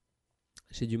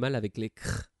 J'ai du mal avec les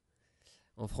kr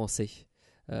en français.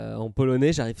 En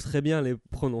polonais, j'arrive très bien à les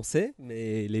prononcer,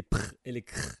 mais les pr et les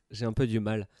kr, j'ai un peu du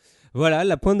mal. Voilà,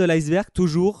 la pointe de l'iceberg,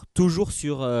 toujours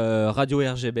sur Radio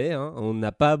RGB. Hein. On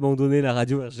n'a pas abandonné la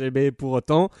radio RGB pour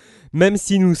autant, même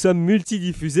si nous sommes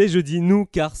multidiffusés. Je dis nous,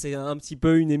 car c'est un petit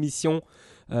peu une émission,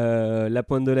 la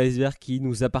pointe de l'iceberg, qui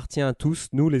nous appartient à tous,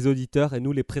 nous les auditeurs et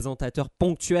nous les présentateurs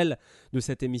ponctuels de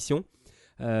cette émission.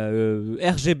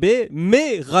 RGB,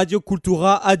 mais Radio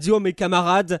Cultura, Adio mes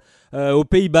camarades, au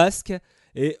Pays Basque,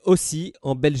 et aussi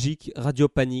en Belgique, Radio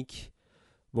Panique.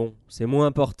 Bon, c'est moins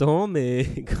important, mais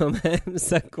quand même,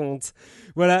 ça compte.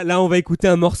 Voilà, là, on va écouter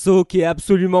un morceau qui est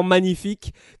absolument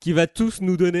magnifique, qui va tous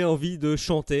nous donner envie de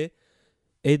chanter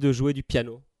et de jouer du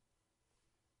piano.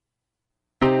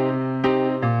 Et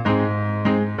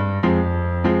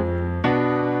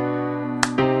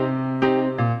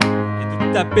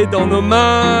de taper dans nos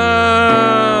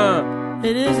mains.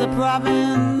 It is a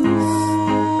province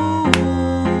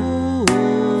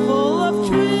full of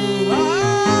trees.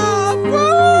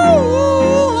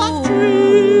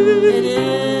 It is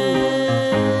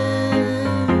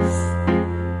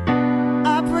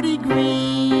a pretty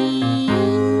green.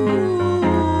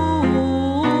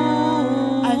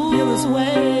 I feel this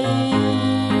way.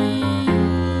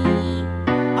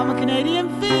 I'm a Canadian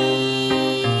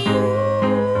fiend.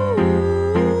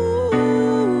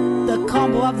 The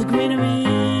combo of the greenery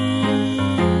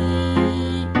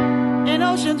and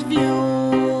ocean's view.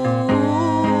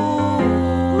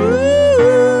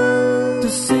 To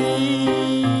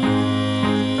see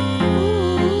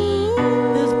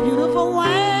this beautiful land.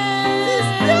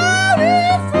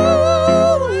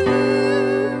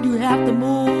 You have to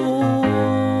move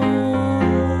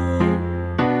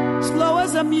slow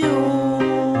as a mule.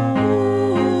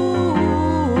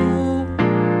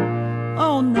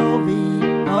 Oh Novi,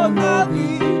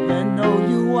 even though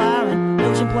you are an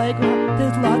ocean playground,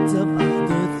 there's lots of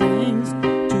other things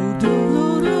to do.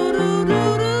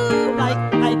 Like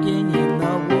hiking in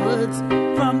the woods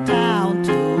from town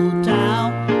to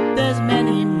town. There's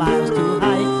many miles to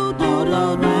hike all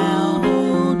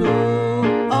around.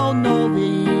 Oh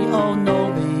Novi,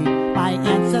 my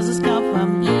ancestors come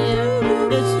from here.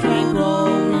 It's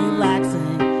tranquil,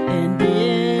 relaxing, and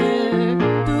dear.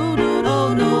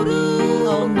 Oh Novi,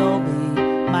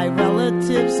 my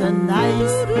relatives are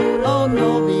nice. Oh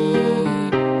Novi,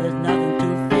 there's nothing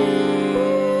to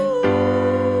fear.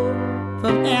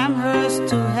 From Amherst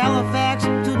to Halifax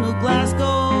to New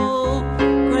Glasgow,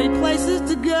 great places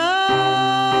to go.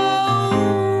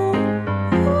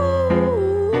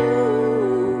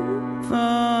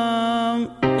 From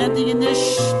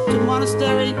Antigonish to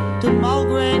Monastery to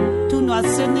Mulgrave to North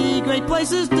Sydney, great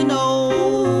places to know.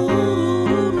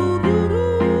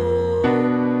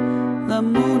 The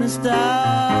moon and stars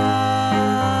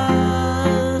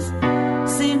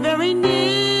seem very near,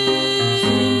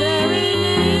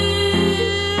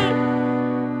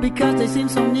 because they seem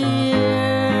so near.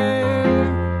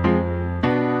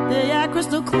 They are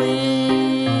crystal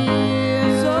clear,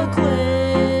 so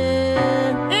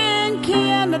clear. In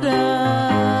Canada,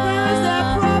 where is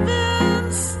that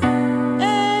province?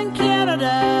 In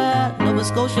Canada, Nova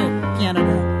Scotia,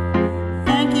 Canada.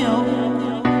 Thank you.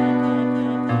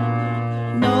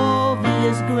 Novi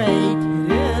is great.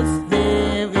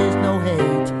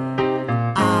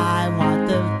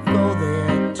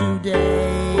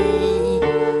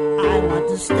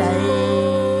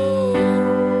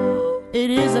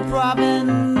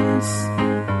 mountains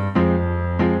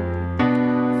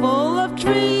full of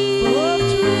trees.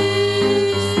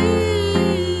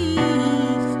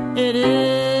 It is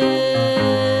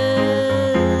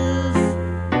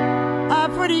a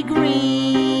pretty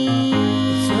green.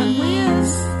 It certainly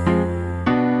is.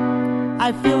 I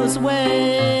feel this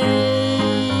way.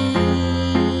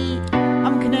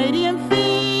 I'm Canadian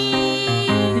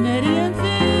fiend. Canadian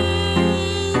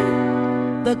fiend.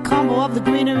 The combo of the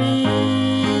greenery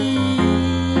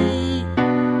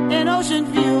and ocean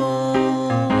view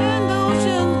and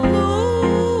ocean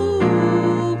blue.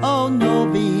 Oh no,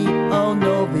 be,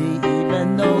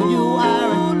 even though you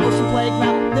are an ocean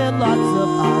playground, there are lots of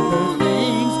other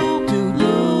things to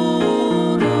do,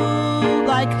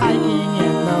 like hiking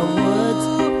in the woods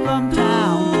from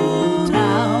town to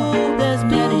town. There's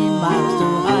many miles to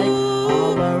hike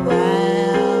all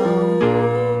around.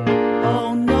 Oh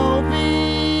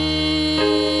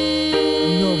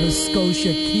Nova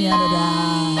Scotia, Canada.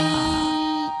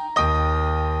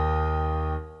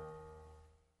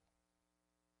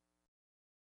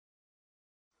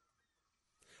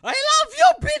 I love you,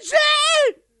 PJ!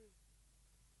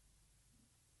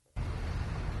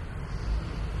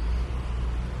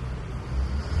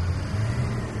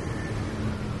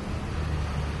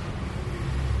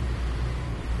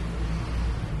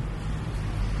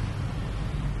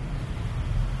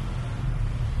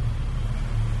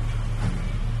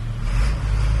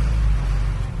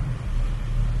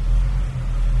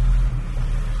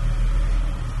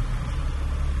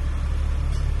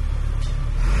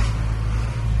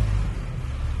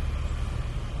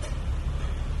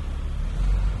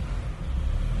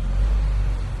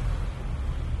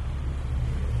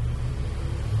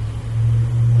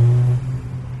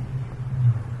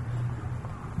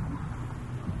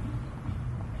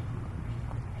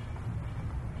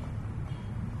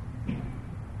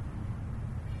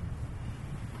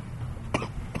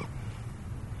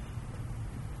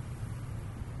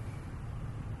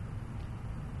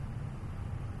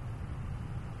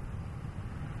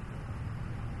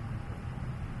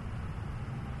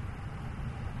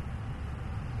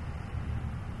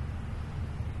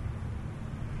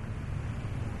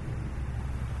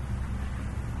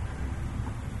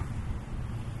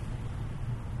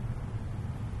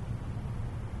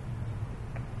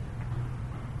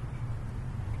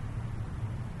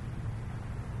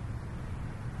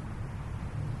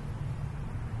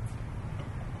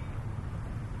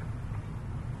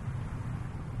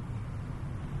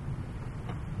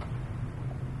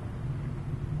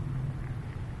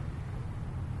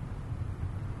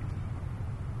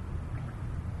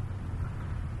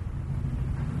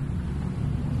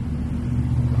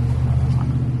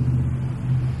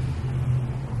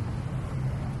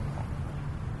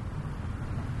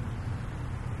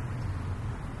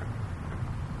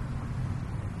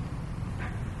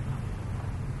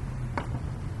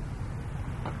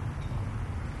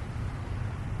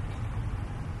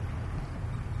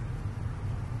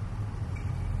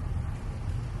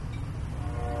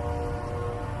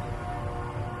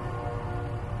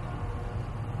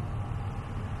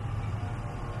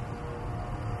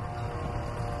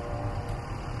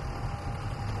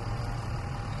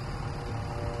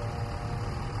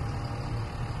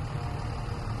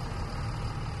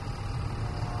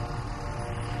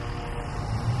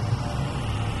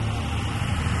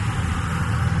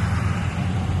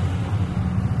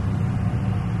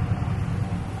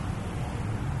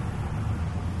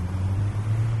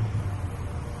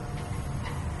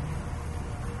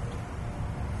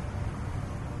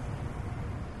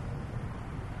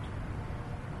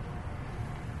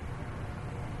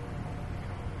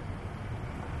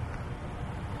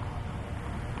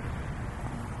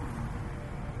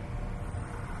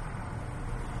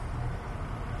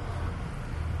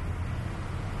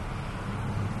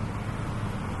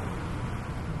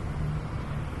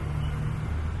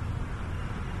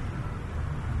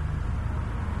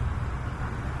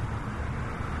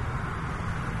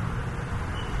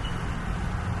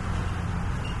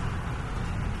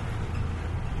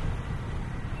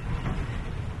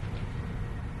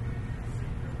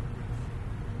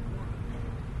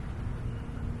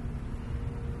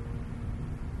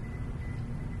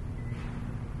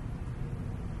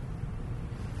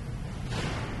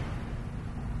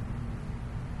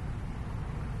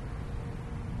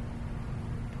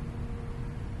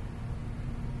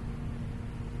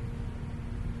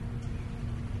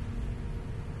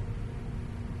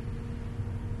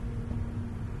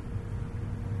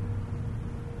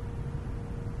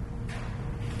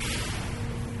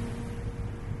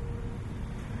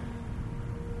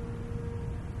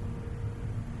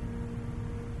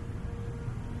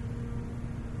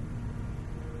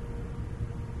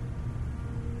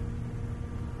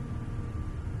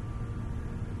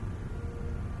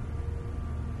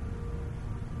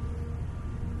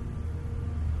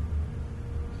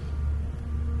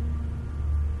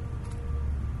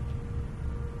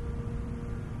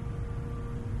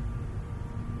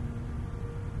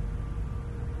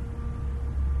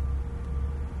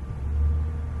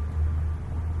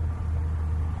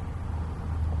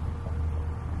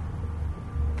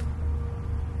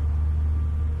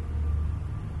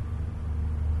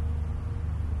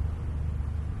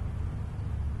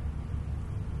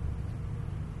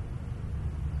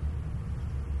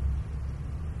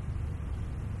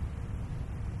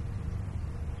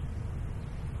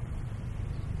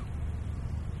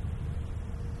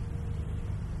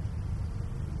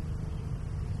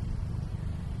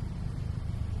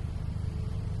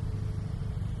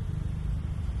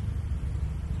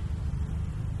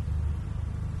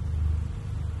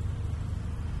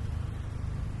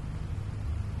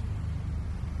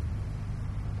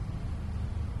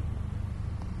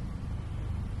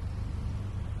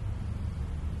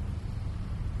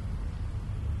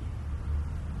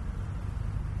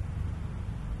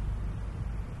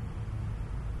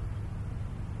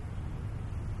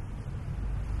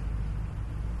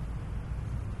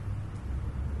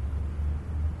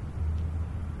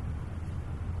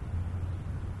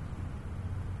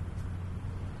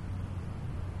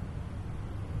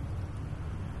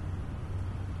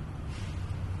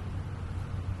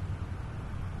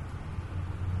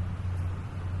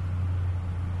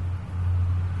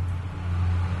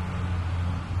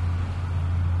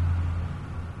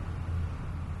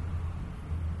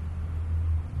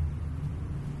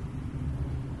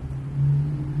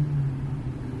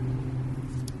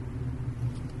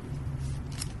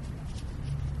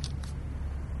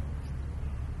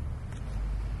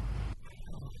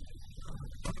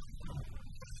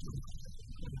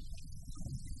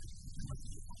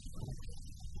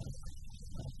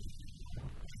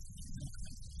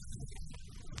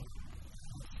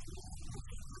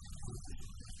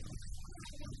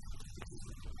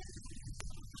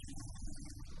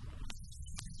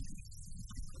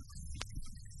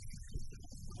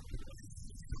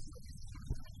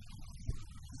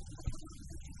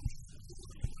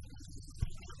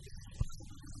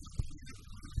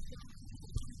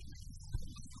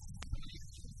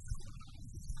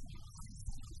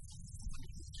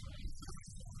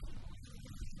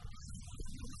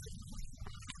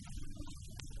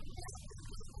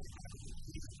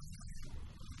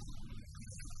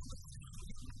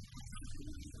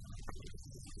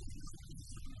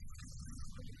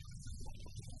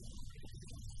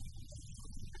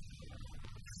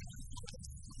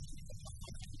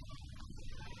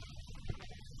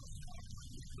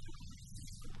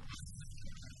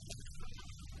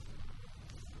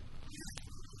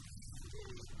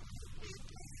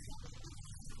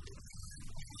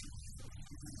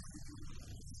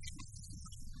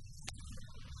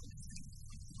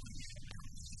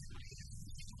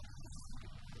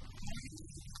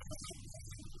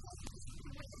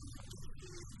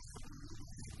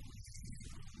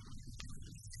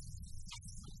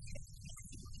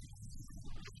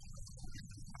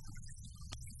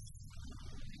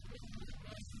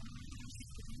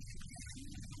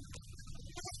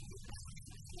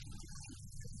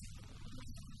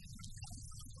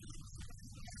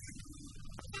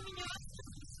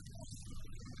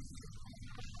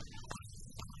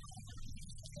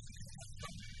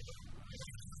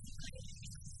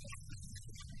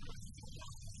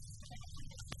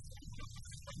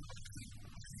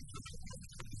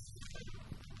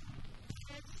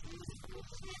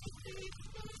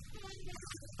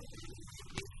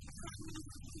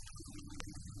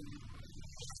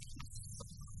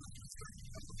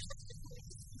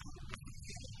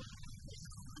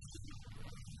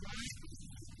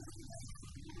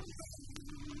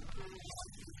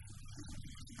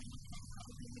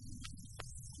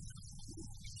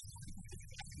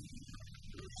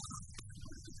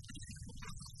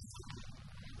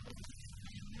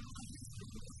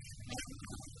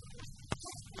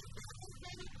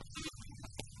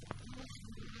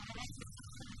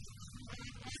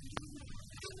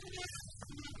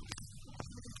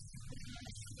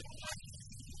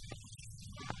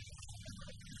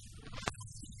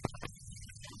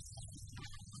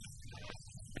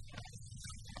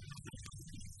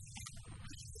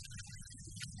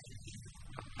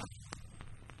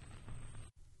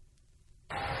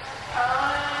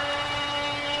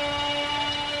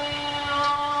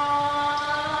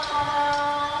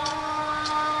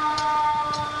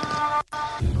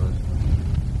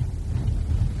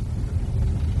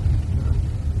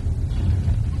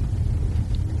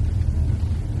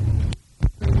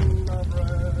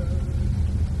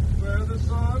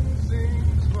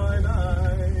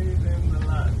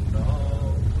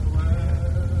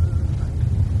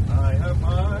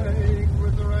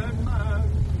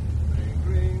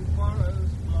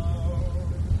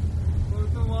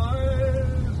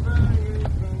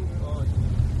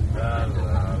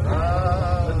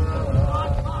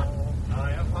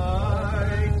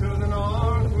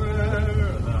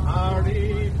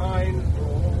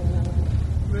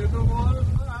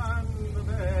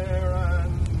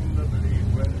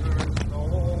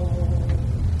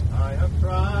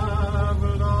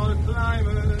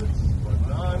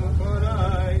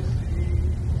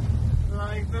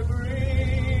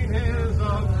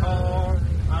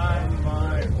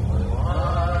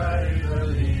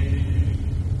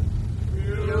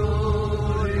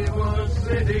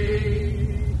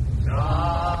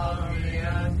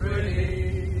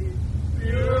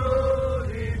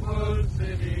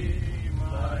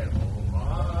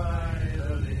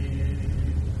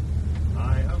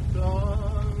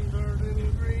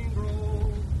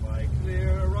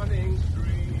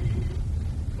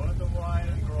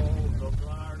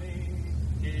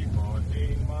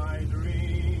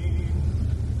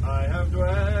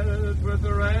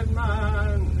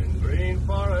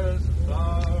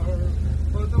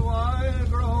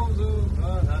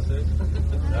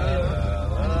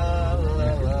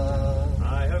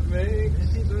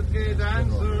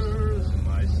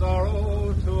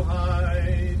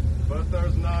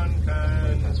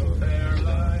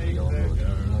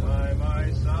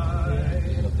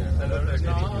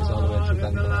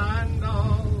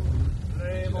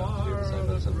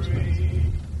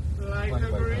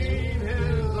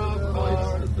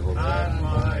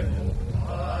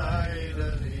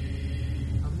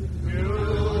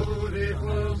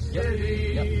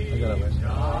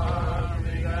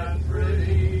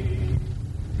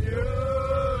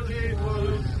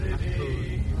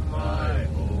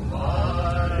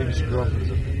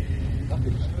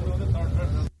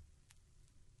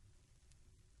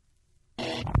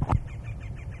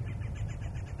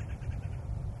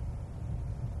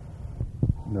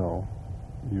 No,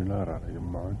 you're not out of your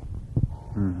mind.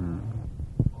 Mm-hmm.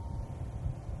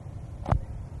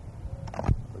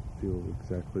 I feel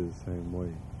exactly the same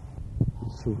way.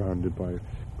 Surrounded by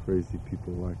crazy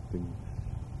people acting,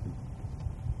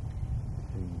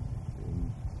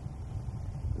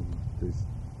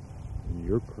 and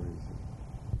you're crazy.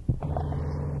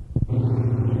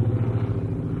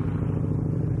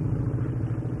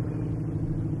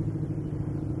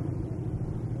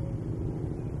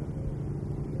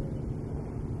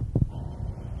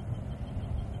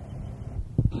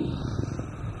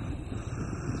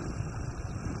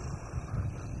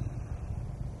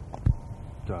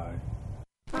 Die.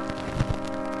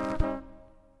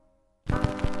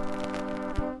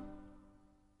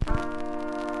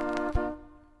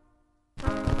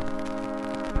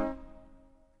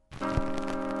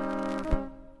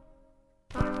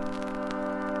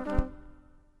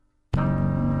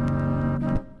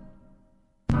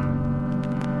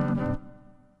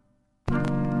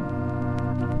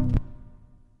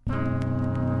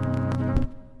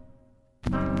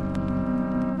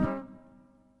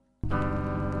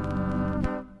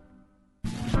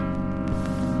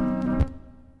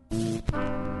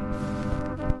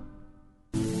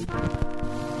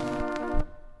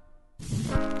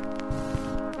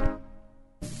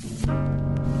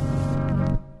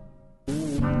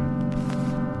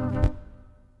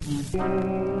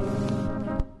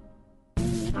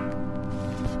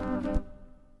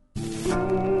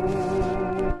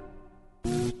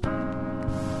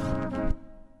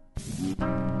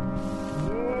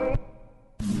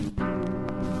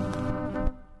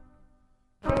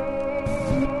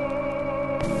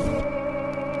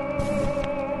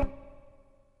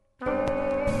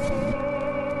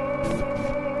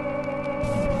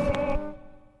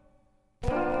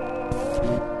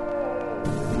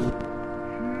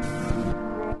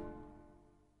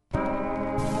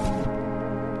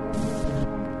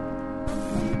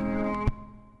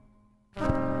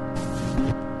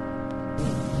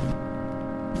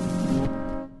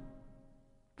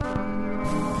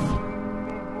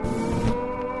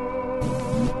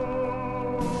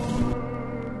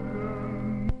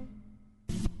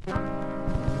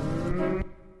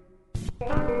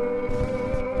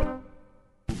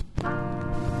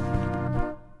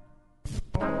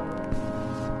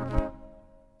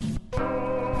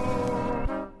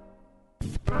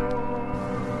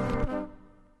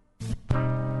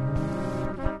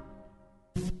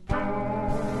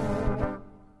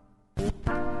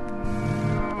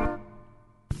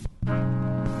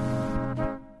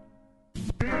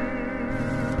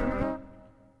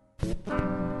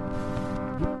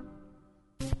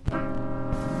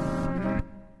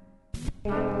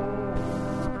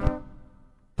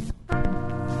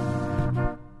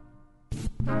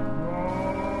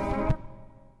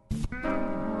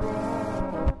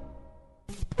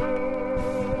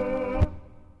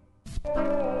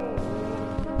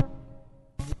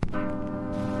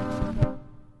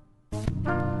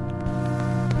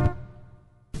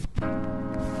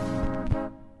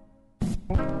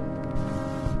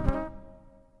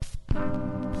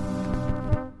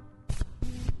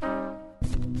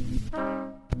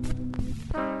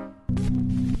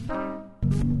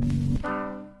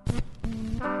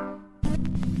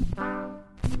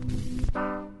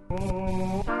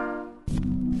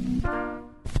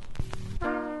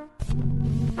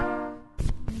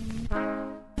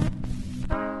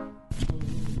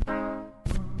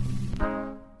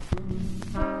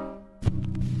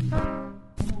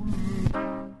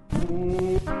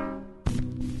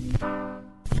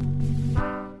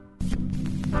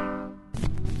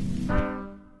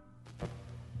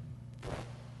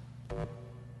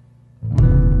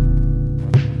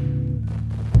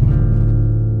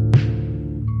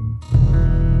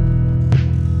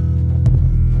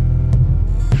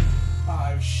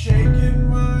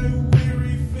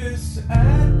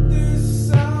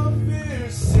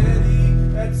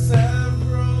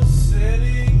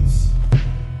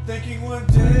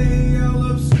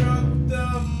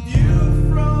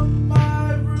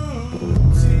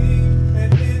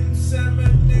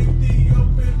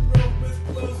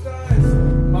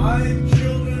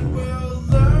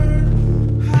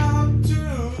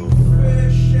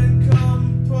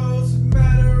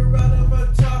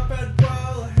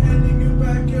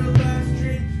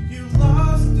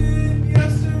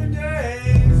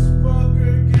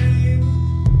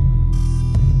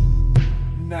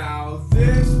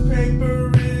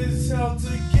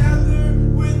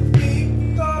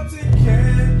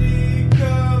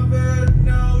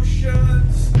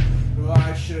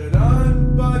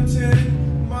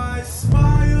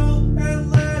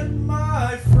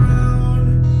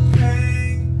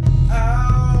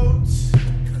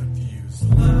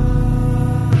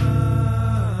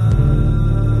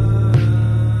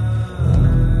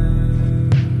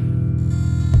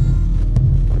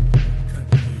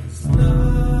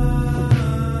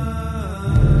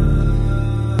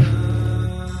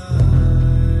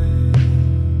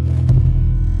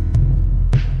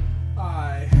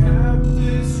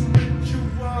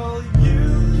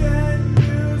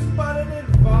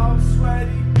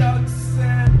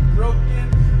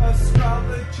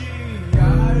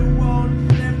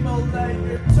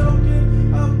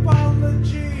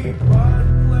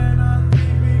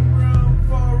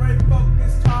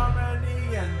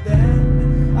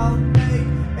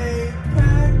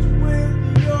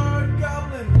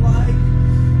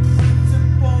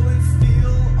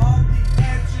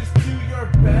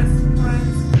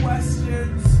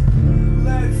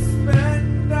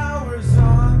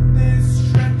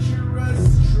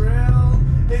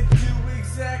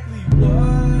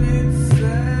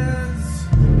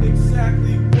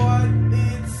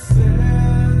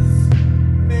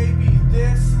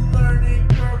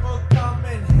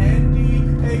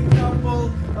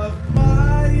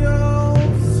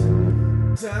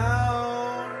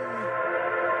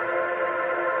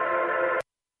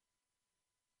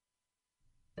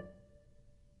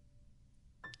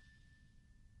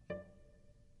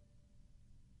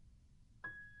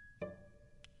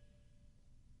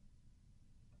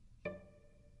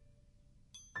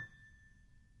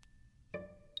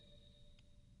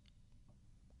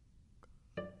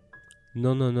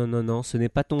 Non, non, non, non, non, ce n'est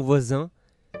pas ton voisin.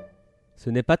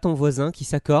 Ce n'est pas ton voisin qui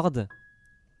s'accorde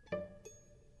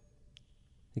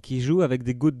et qui joue avec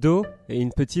des gouttes d'eau et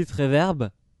une petite réverb.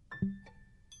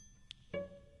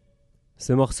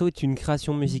 Ce morceau est une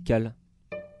création musicale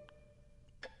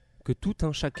que tout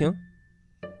un chacun,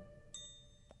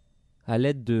 à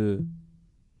l'aide de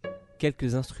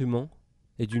quelques instruments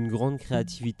et d'une grande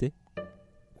créativité,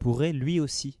 pourrait lui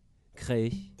aussi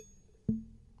créer.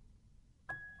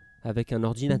 Avec un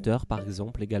ordinateur par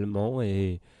exemple également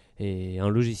et un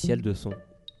logiciel de son.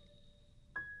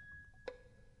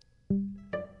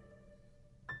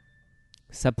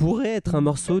 Ça pourrait être un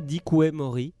morceau d'Ikue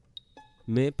Mori,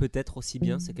 mais peut-être aussi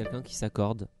bien c'est quelqu'un qui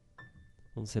s'accorde.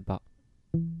 On ne sait pas.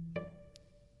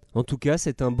 En tout cas,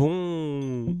 c'est un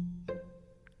bon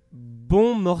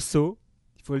morceau.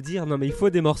 Il faut le dire, non mais il faut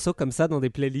des morceaux comme ça dans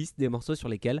des playlists, des morceaux sur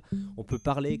lesquels on peut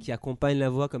parler, qui accompagnent la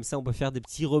voix, comme ça on peut faire des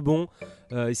petits rebonds,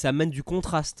 et ça amène du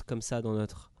contraste comme ça dans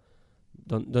notre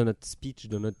speech,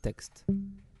 dans notre texte.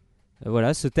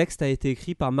 Voilà, ce texte a été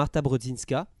écrit par Marta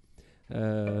Brodzinska,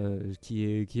 qui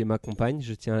est ma compagne,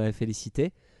 je tiens à la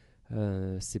féliciter.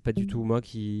 C'est pas du tout moi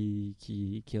qui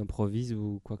improvise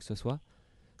ou quoi que ce soit.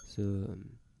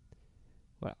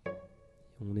 Voilà.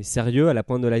 On est sérieux à la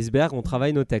pointe de l'iceberg, on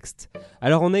travaille nos textes.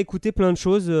 Alors on a écouté plein de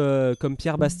choses comme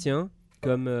Pierre Bastien,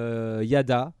 comme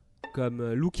Yada,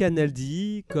 comme Lucian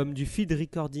LD, comme du field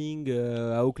recording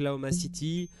à Oklahoma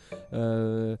City,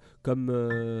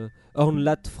 comme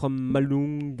Ornlat from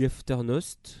Malung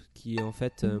Efternost, qui est en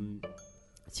fait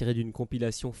tiré d'une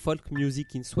compilation Folk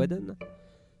Music in Sweden.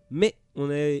 Mais on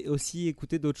a aussi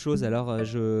écouté d'autres choses, alors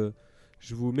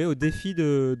je vous mets au défi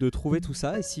de trouver tout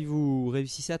ça. Et si vous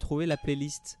réussissez à trouver la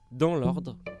playlist dans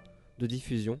l'ordre de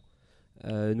diffusion,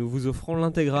 nous vous offrons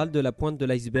l'intégrale de la pointe de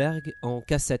l'iceberg en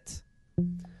cassette.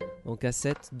 En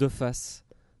cassette, 2 faces,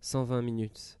 120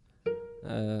 minutes.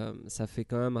 Ça fait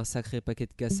quand même un sacré paquet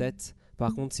de cassettes.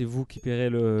 Par contre, c'est vous qui paierez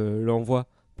l'envoi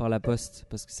par la poste,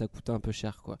 parce que ça coûte un peu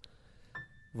cher, quoi.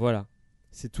 Voilà.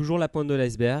 C'est toujours la pointe de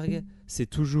l'iceberg, c'est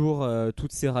toujours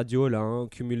toutes ces radios-là hein,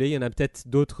 cumulées. Il y en a peut-être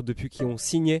d'autres depuis qui ont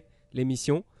signé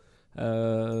l'émission.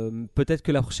 Peut-être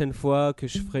que la prochaine fois que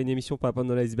je ferai une émission pour la pointe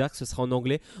de l'iceberg, ce sera en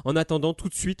anglais. En attendant, tout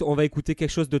de suite, on va écouter quelque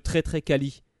chose de très très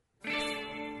quali.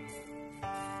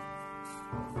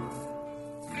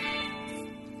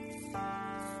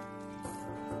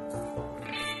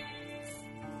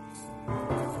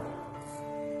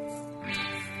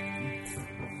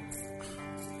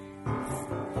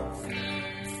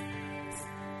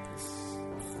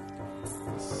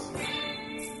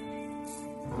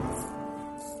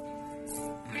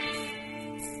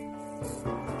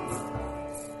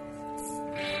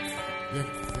 You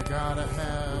gotta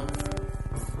have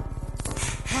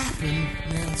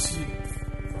happiness. You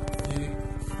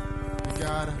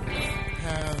gotta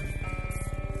have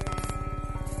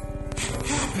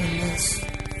happiness.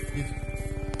 You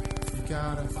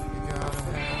gotta have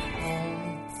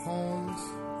homes.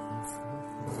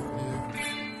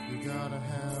 You gotta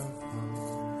have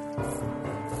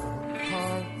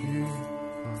heart. You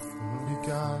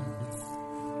gotta have.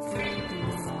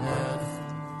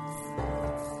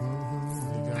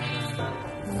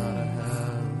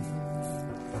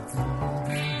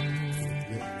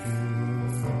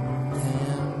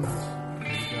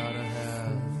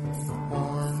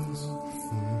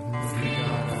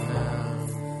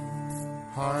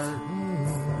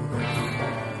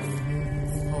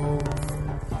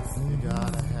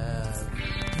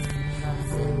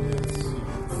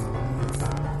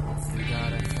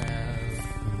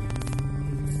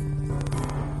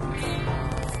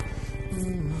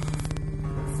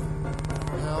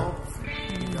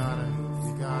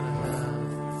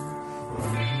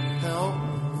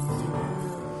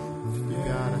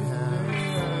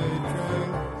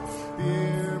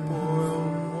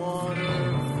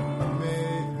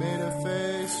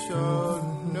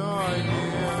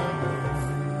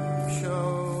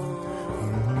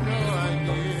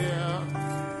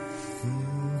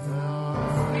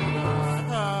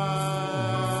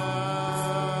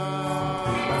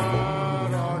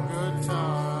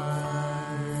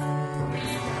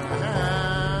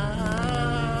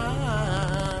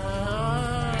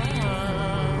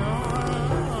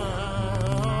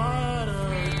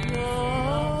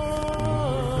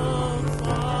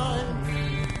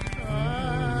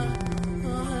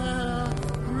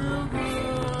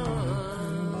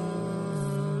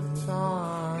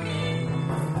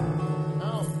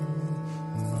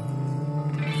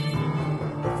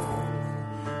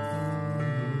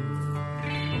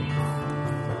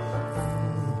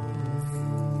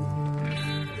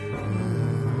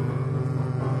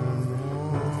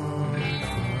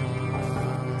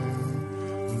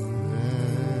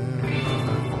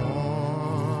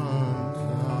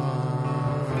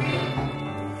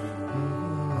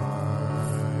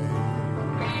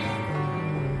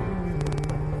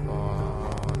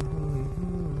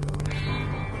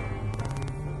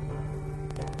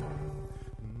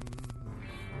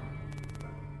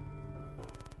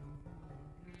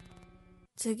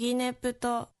次ネプ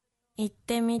ト行っ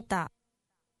てみた。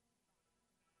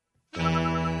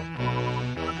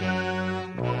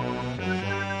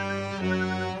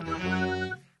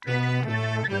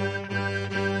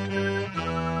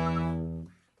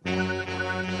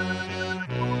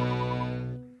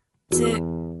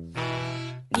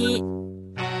次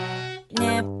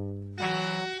ネ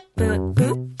プ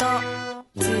ト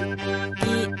次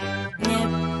ネ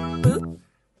プ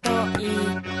ト行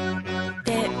って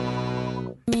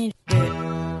みる。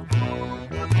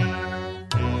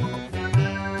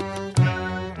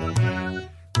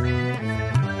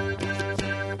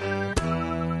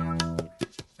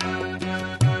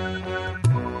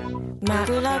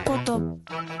枕言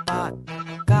葉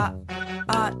が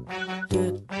あ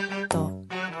ると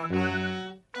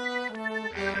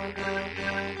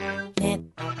寝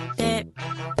て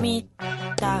み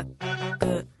た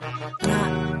く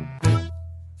な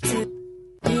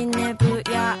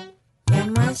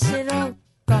白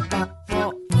がたっ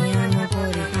ぽ宮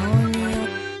登り顔によ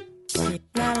し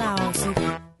奈良を過ぎ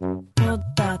も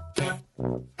だってや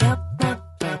っぱ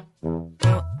とお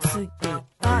過ぎ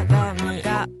我が身が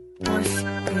欲しく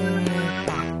なった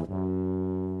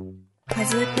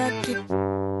風がき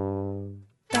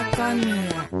高宮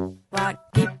割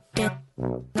りペ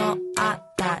のあ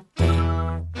たり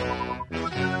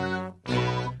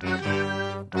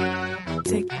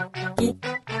次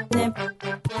ね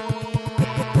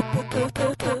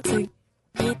次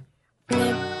ねぷ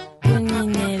に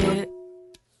寝る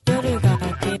夜が明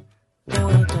けよう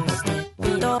としてビ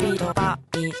ロビロバ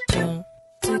一瞬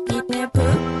次ねぷ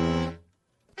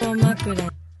と枕に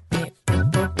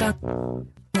動か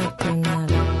なくなる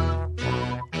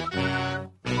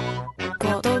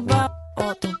言葉を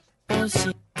通し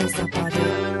てさばる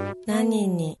何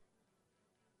に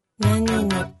わ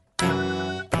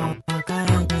から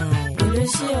ない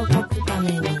漆を描くため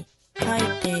に書い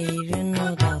ている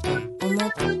のだと思っ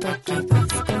た時が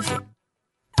少し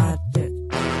ある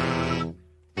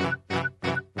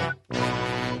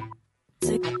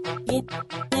次ね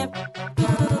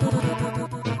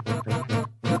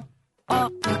お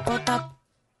横たっ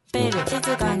ぺる静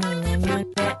かに眠れ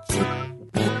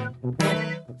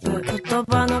言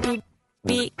葉の響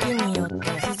きによって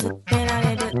沈められ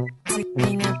る次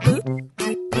ね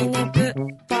ぷ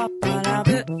パパラブ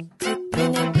次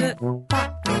ねぷパ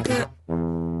ラグ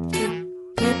次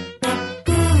ねぷ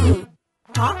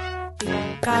は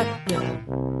かる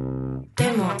で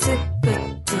もすぐ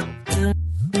包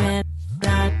めら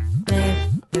れ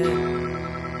る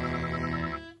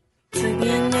次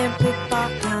ねぷパ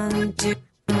感じ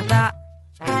のだ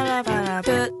パラパラ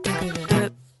ブってく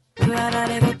るふわら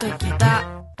れごときだ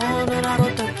オーロラご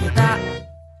ときだ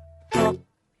と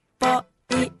ぽ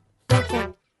いどこ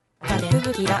かで吹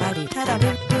雪がありただ吹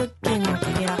雪の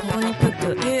影がここに吹く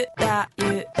ゆらゆ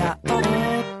らとオー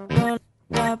ロ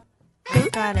ラ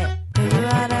吹かれふわ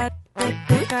られ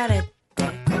吹かれてこ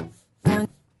こ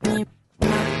に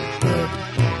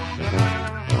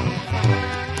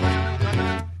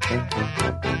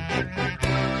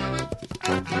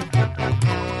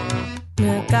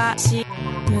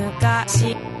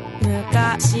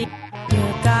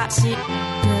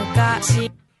昔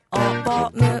おぼ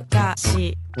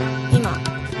昔今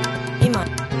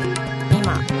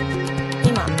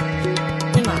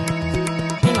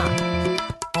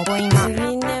おぼ今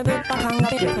次ねぶぱ考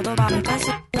える言葉昔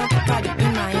の光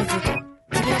今いずと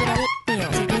次ねぶいいよ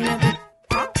次ねぶ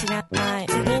ぱ知らない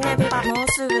次ねぶぱもう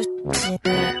すぐ死ぬ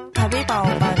旅ば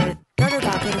終わる夜が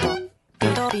明けるとビ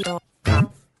ロビロが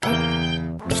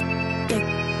起きて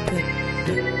く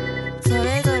るそ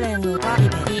れぞれの旅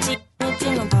で一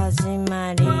日の始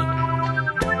まり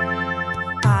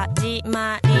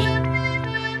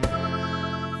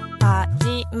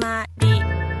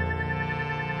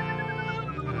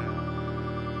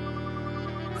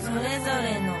それぞ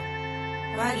れの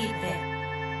和議で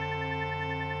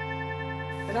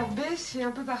Alors B, c'est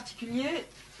un peu particulier,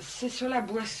 c'est sur la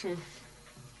boisson.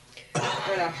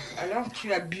 Voilà, alors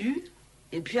tu as bu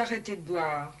et puis arrêté de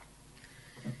boire.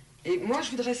 Et moi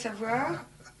je voudrais savoir,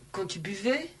 quand tu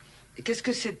buvais, qu'est-ce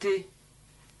que c'était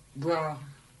boire?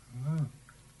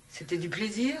 C'était du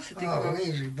plaisir? C'était quoi?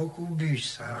 Oui, j'ai beaucoup bu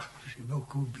ça, j'ai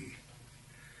beaucoup bu.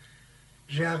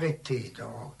 J'ai arrêté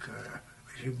donc,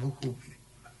 j'ai beaucoup bu.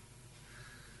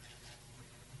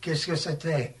 Qu'est-ce que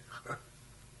c'était?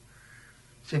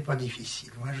 C'est pas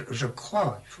difficile. Moi, je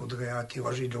crois, il faudrait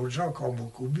interroger d'autres gens qui ont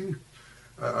beaucoup bu.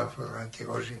 Il faudrait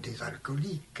interroger des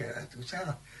alcooliques, tout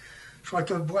ça. Je crois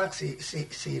que boire, c'est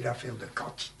l'affaire de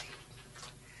quantité.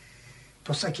 C'est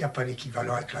pour ça qu'il n'y a pas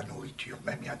l'équivalent avec la nourriture.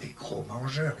 Même il y a des gros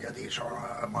mangeurs, il y a des gens,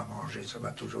 moi manger, ça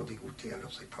m'a toujours dégoûté,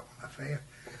 alors c'est pas mon affaire.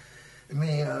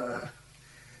 Mais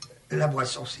la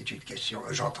boisson, c'est une question.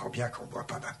 J'entends bien qu'on ne boit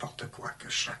pas n'importe quoi, que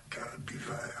chaque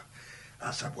buveur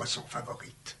a sa boisson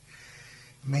favorite.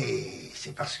 Mais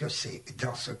c'est parce que c'est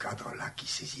dans ce cadre-là qu'il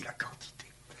saisit la quantité.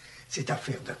 C'est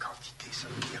affaire de quantité, ça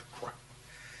veut dire quoi?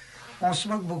 On se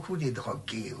moque beaucoup des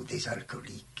drogués ou des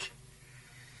alcooliques.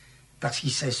 Parce qu'ils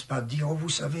ne cessent pas de dire, oh, vous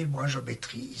savez, moi je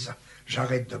maîtrise,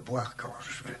 j'arrête de boire quand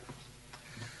je veux.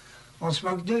 On se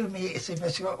moque d'eux, mais c'est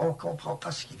parce qu'on ne comprend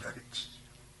pas ce qu'ils veulent dire.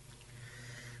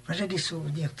 Moi j'ai des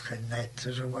souvenirs très nets,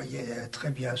 je voyais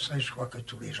très bien ça, et je crois que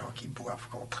tous les gens qui boivent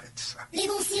comprennent ça. Les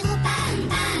bons sirops, bam,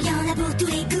 bam, y en a pour tous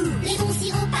les goûts. Les bons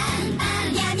sirops, bam,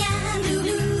 bam, miam, miam,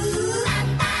 loulou,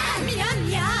 bam, bam, miam,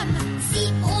 miam,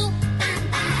 sirop, bam,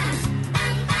 bam,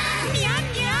 bam, bam, miam,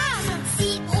 miam,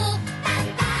 sirop, bam,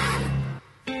 bam.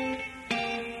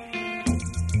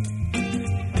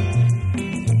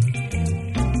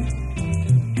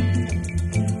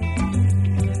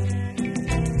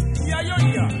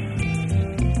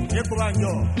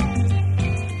 banjo.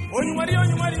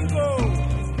 Onyumari go.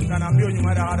 Kanambi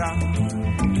onyumari ada.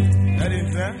 That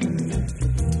is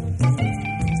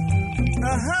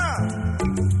aha.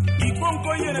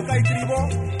 Ikonko yene kai tribo.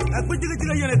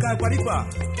 Akujigi yene kai paripa.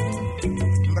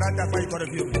 Mbrata kai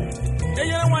korefio.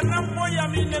 Eyene wana moya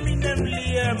mine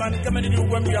mliye man kameni ni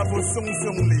ugwami ya bo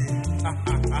song li.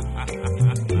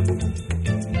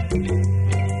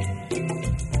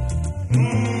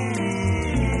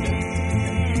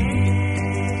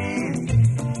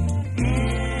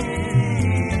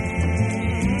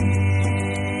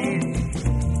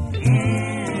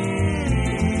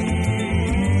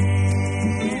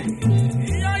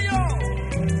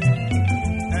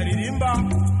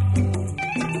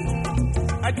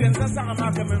 Sasa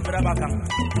kama kama mbrabaka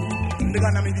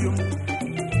ndiga na midio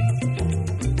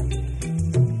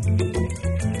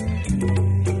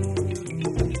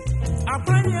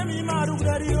apanye mi maru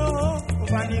dario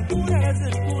ubani kura se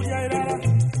kuja ilala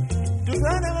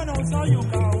tufana wana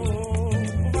usayuka o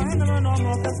ubana wana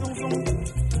no kasungsung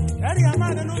ari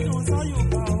amana no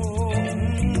usayuka o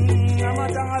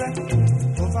amatangale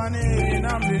ufane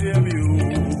na mbiyo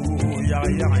ya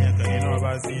kanino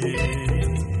basi.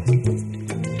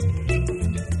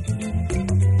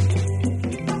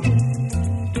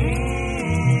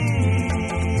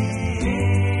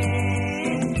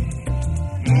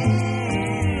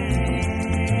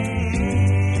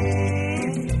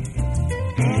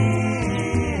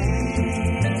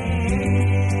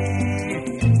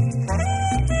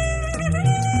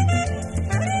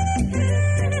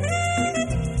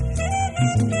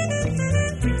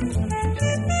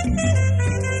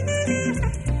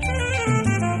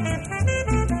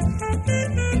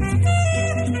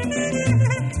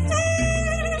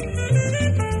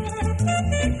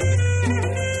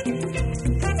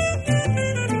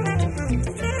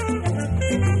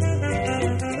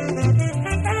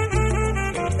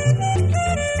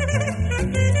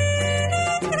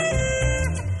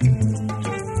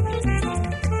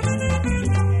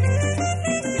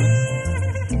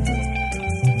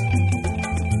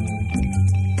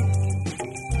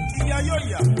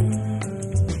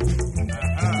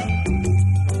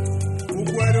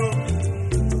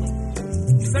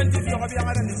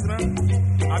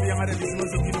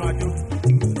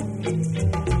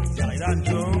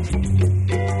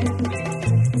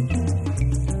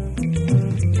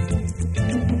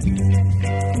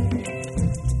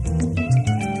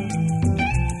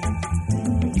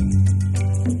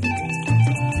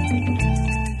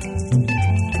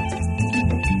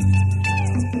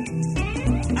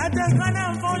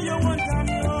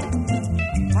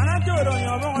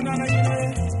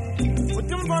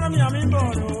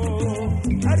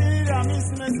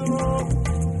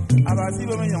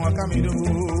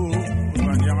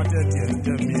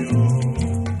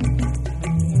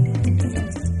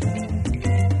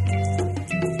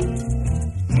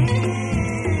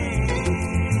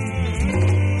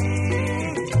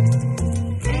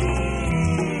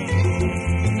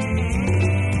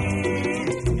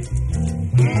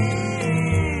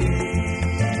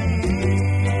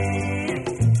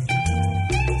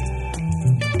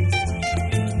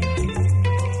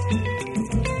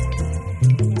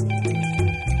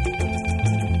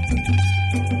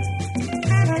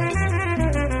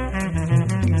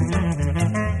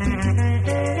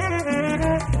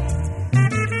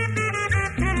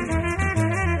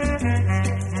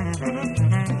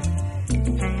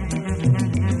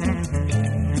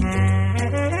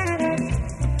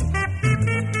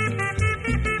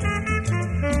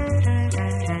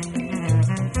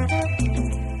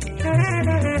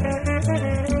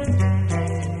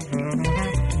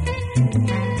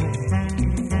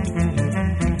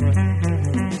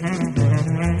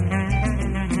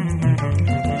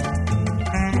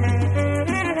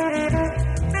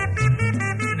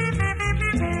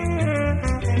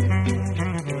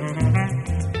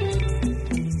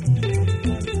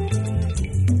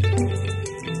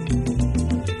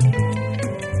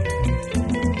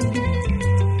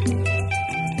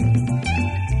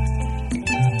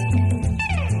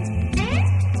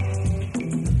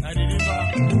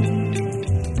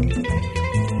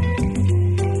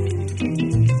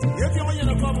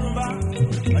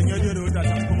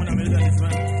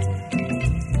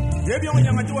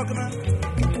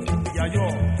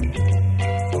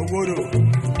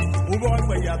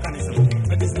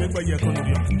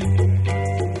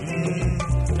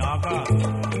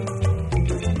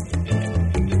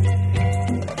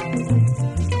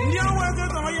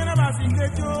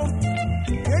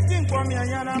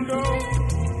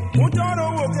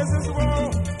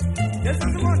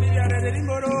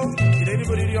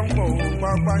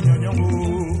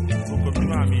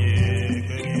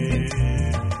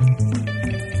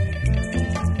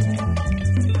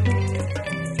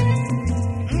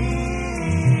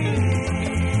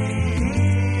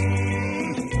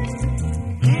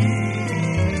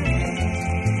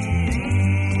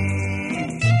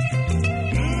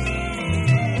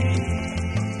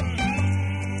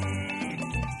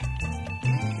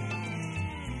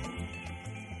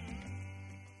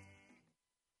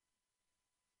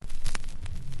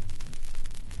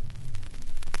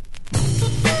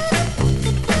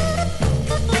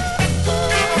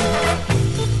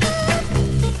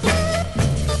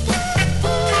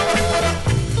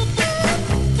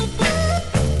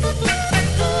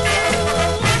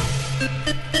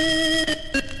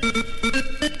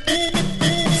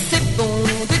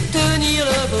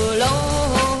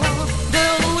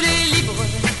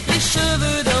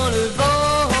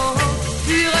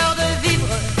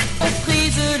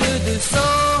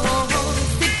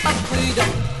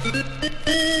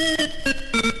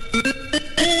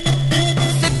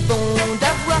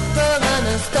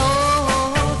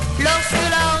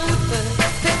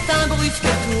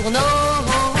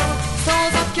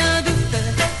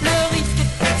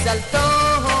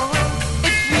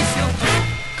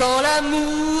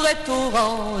 l'amour est au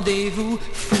rendez-vous,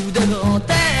 fou de grand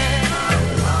air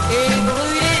et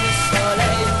brûlé du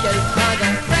soleil, quel train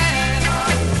d'enfer.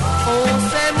 On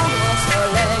s'aime au grand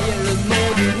soleil, le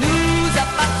monde nous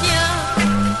appartient.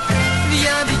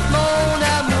 Viens vite mon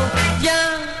amour, viens,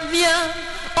 viens,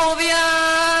 on vient.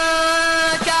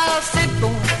 Car c'est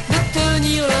bon de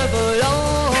tenir le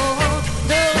volant,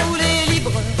 de rouler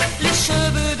libre, les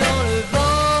cheveux dans le vent.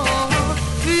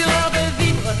 Fureur de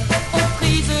vivre, on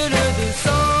prise le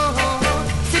descend,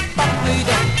 c'est pas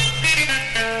prudent.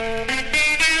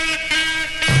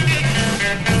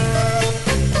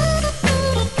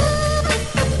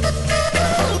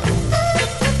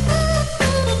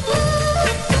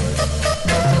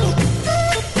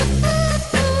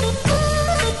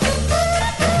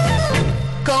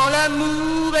 Quand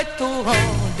l'amour est au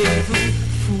rendez-vous,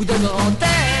 fou de grand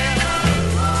air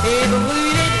et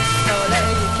brûlé du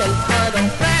soleil, quel train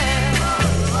d'enfer.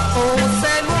 On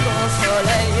s'aime au grand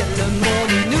soleil, le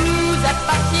monde nous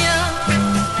appartient.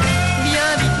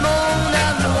 Viens vite mon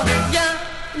amour, viens,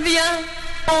 viens,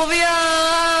 on vient.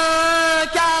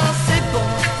 Car c'est bon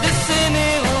de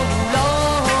s'aimer en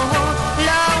roulant,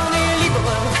 là on est libre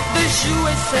de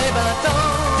jouer ses 20 ans.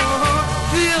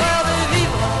 Fureur de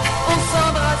vivre, on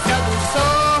s'embrasse à 200,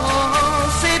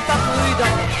 c'est pas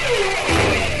prudent.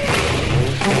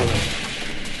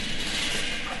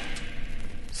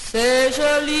 C'est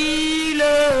joli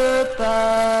le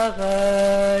paradis.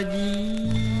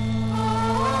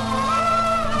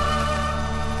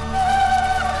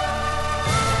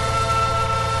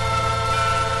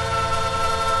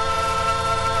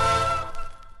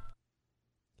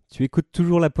 Tu écoutes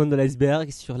toujours La Pointe de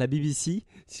l'iceberg sur la BBC,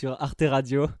 sur Arte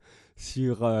Radio,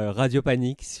 sur Radio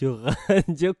Panique, sur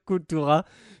Radio Cultura,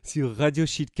 sur Radio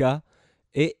Chitka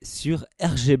et sur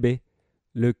RGB,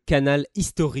 le canal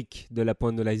historique de La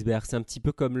Pointe de l'iceberg. C'est un petit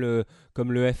peu comme le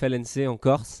FLNC en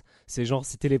Corse. C'est genre,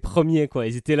 c'était les premiers, quoi.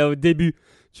 Ils étaient là au début.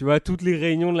 Tu vois, toutes les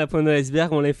réunions de La Pointe de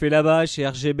l'iceberg, on les fait là-bas, chez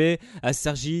RGB, à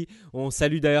Cergy. On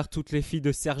salue d'ailleurs toutes les filles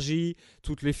de Cergy,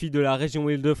 toutes les filles de la région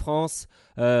Île-de-France.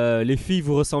 Les filles,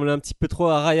 vous ressemblez un petit peu trop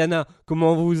à Rihanna.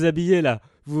 Comment vous vous habillez, là ?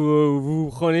 Vous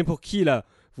prenez pour qui, là ?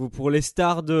 Vous pour les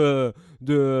stars de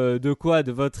quoi ?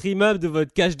 De votre immeuble, de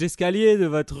votre cage d'escalier, de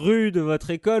votre rue, de votre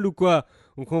école ou quoi ?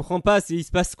 On comprend pas, il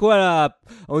se passe quoi là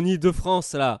en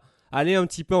Île-de-France là ? Allez un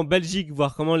petit peu en Belgique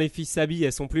voir comment les filles s'habillent,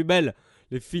 elles sont plus belles.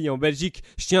 Les filles en Belgique.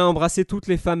 Je tiens à embrasser toutes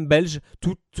les femmes belges,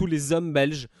 tous les hommes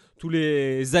belges, tous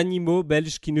les animaux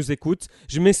belges qui nous écoutent.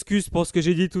 Je m'excuse pour ce que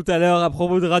j'ai dit tout à l'heure à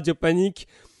propos de Radio Panique.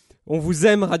 On vous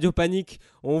aime Radio Panique,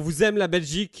 on vous aime la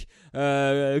Belgique.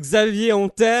 Xavier, on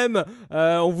t'aime,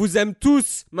 on vous aime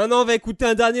tous. Maintenant on va écouter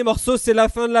un dernier morceau, c'est la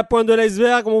fin de La Pointe de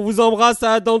l'iceberg. On vous embrasse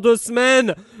dans 2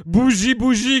 semaines. Bougie,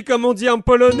 bougie comme on dit en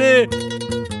polonais.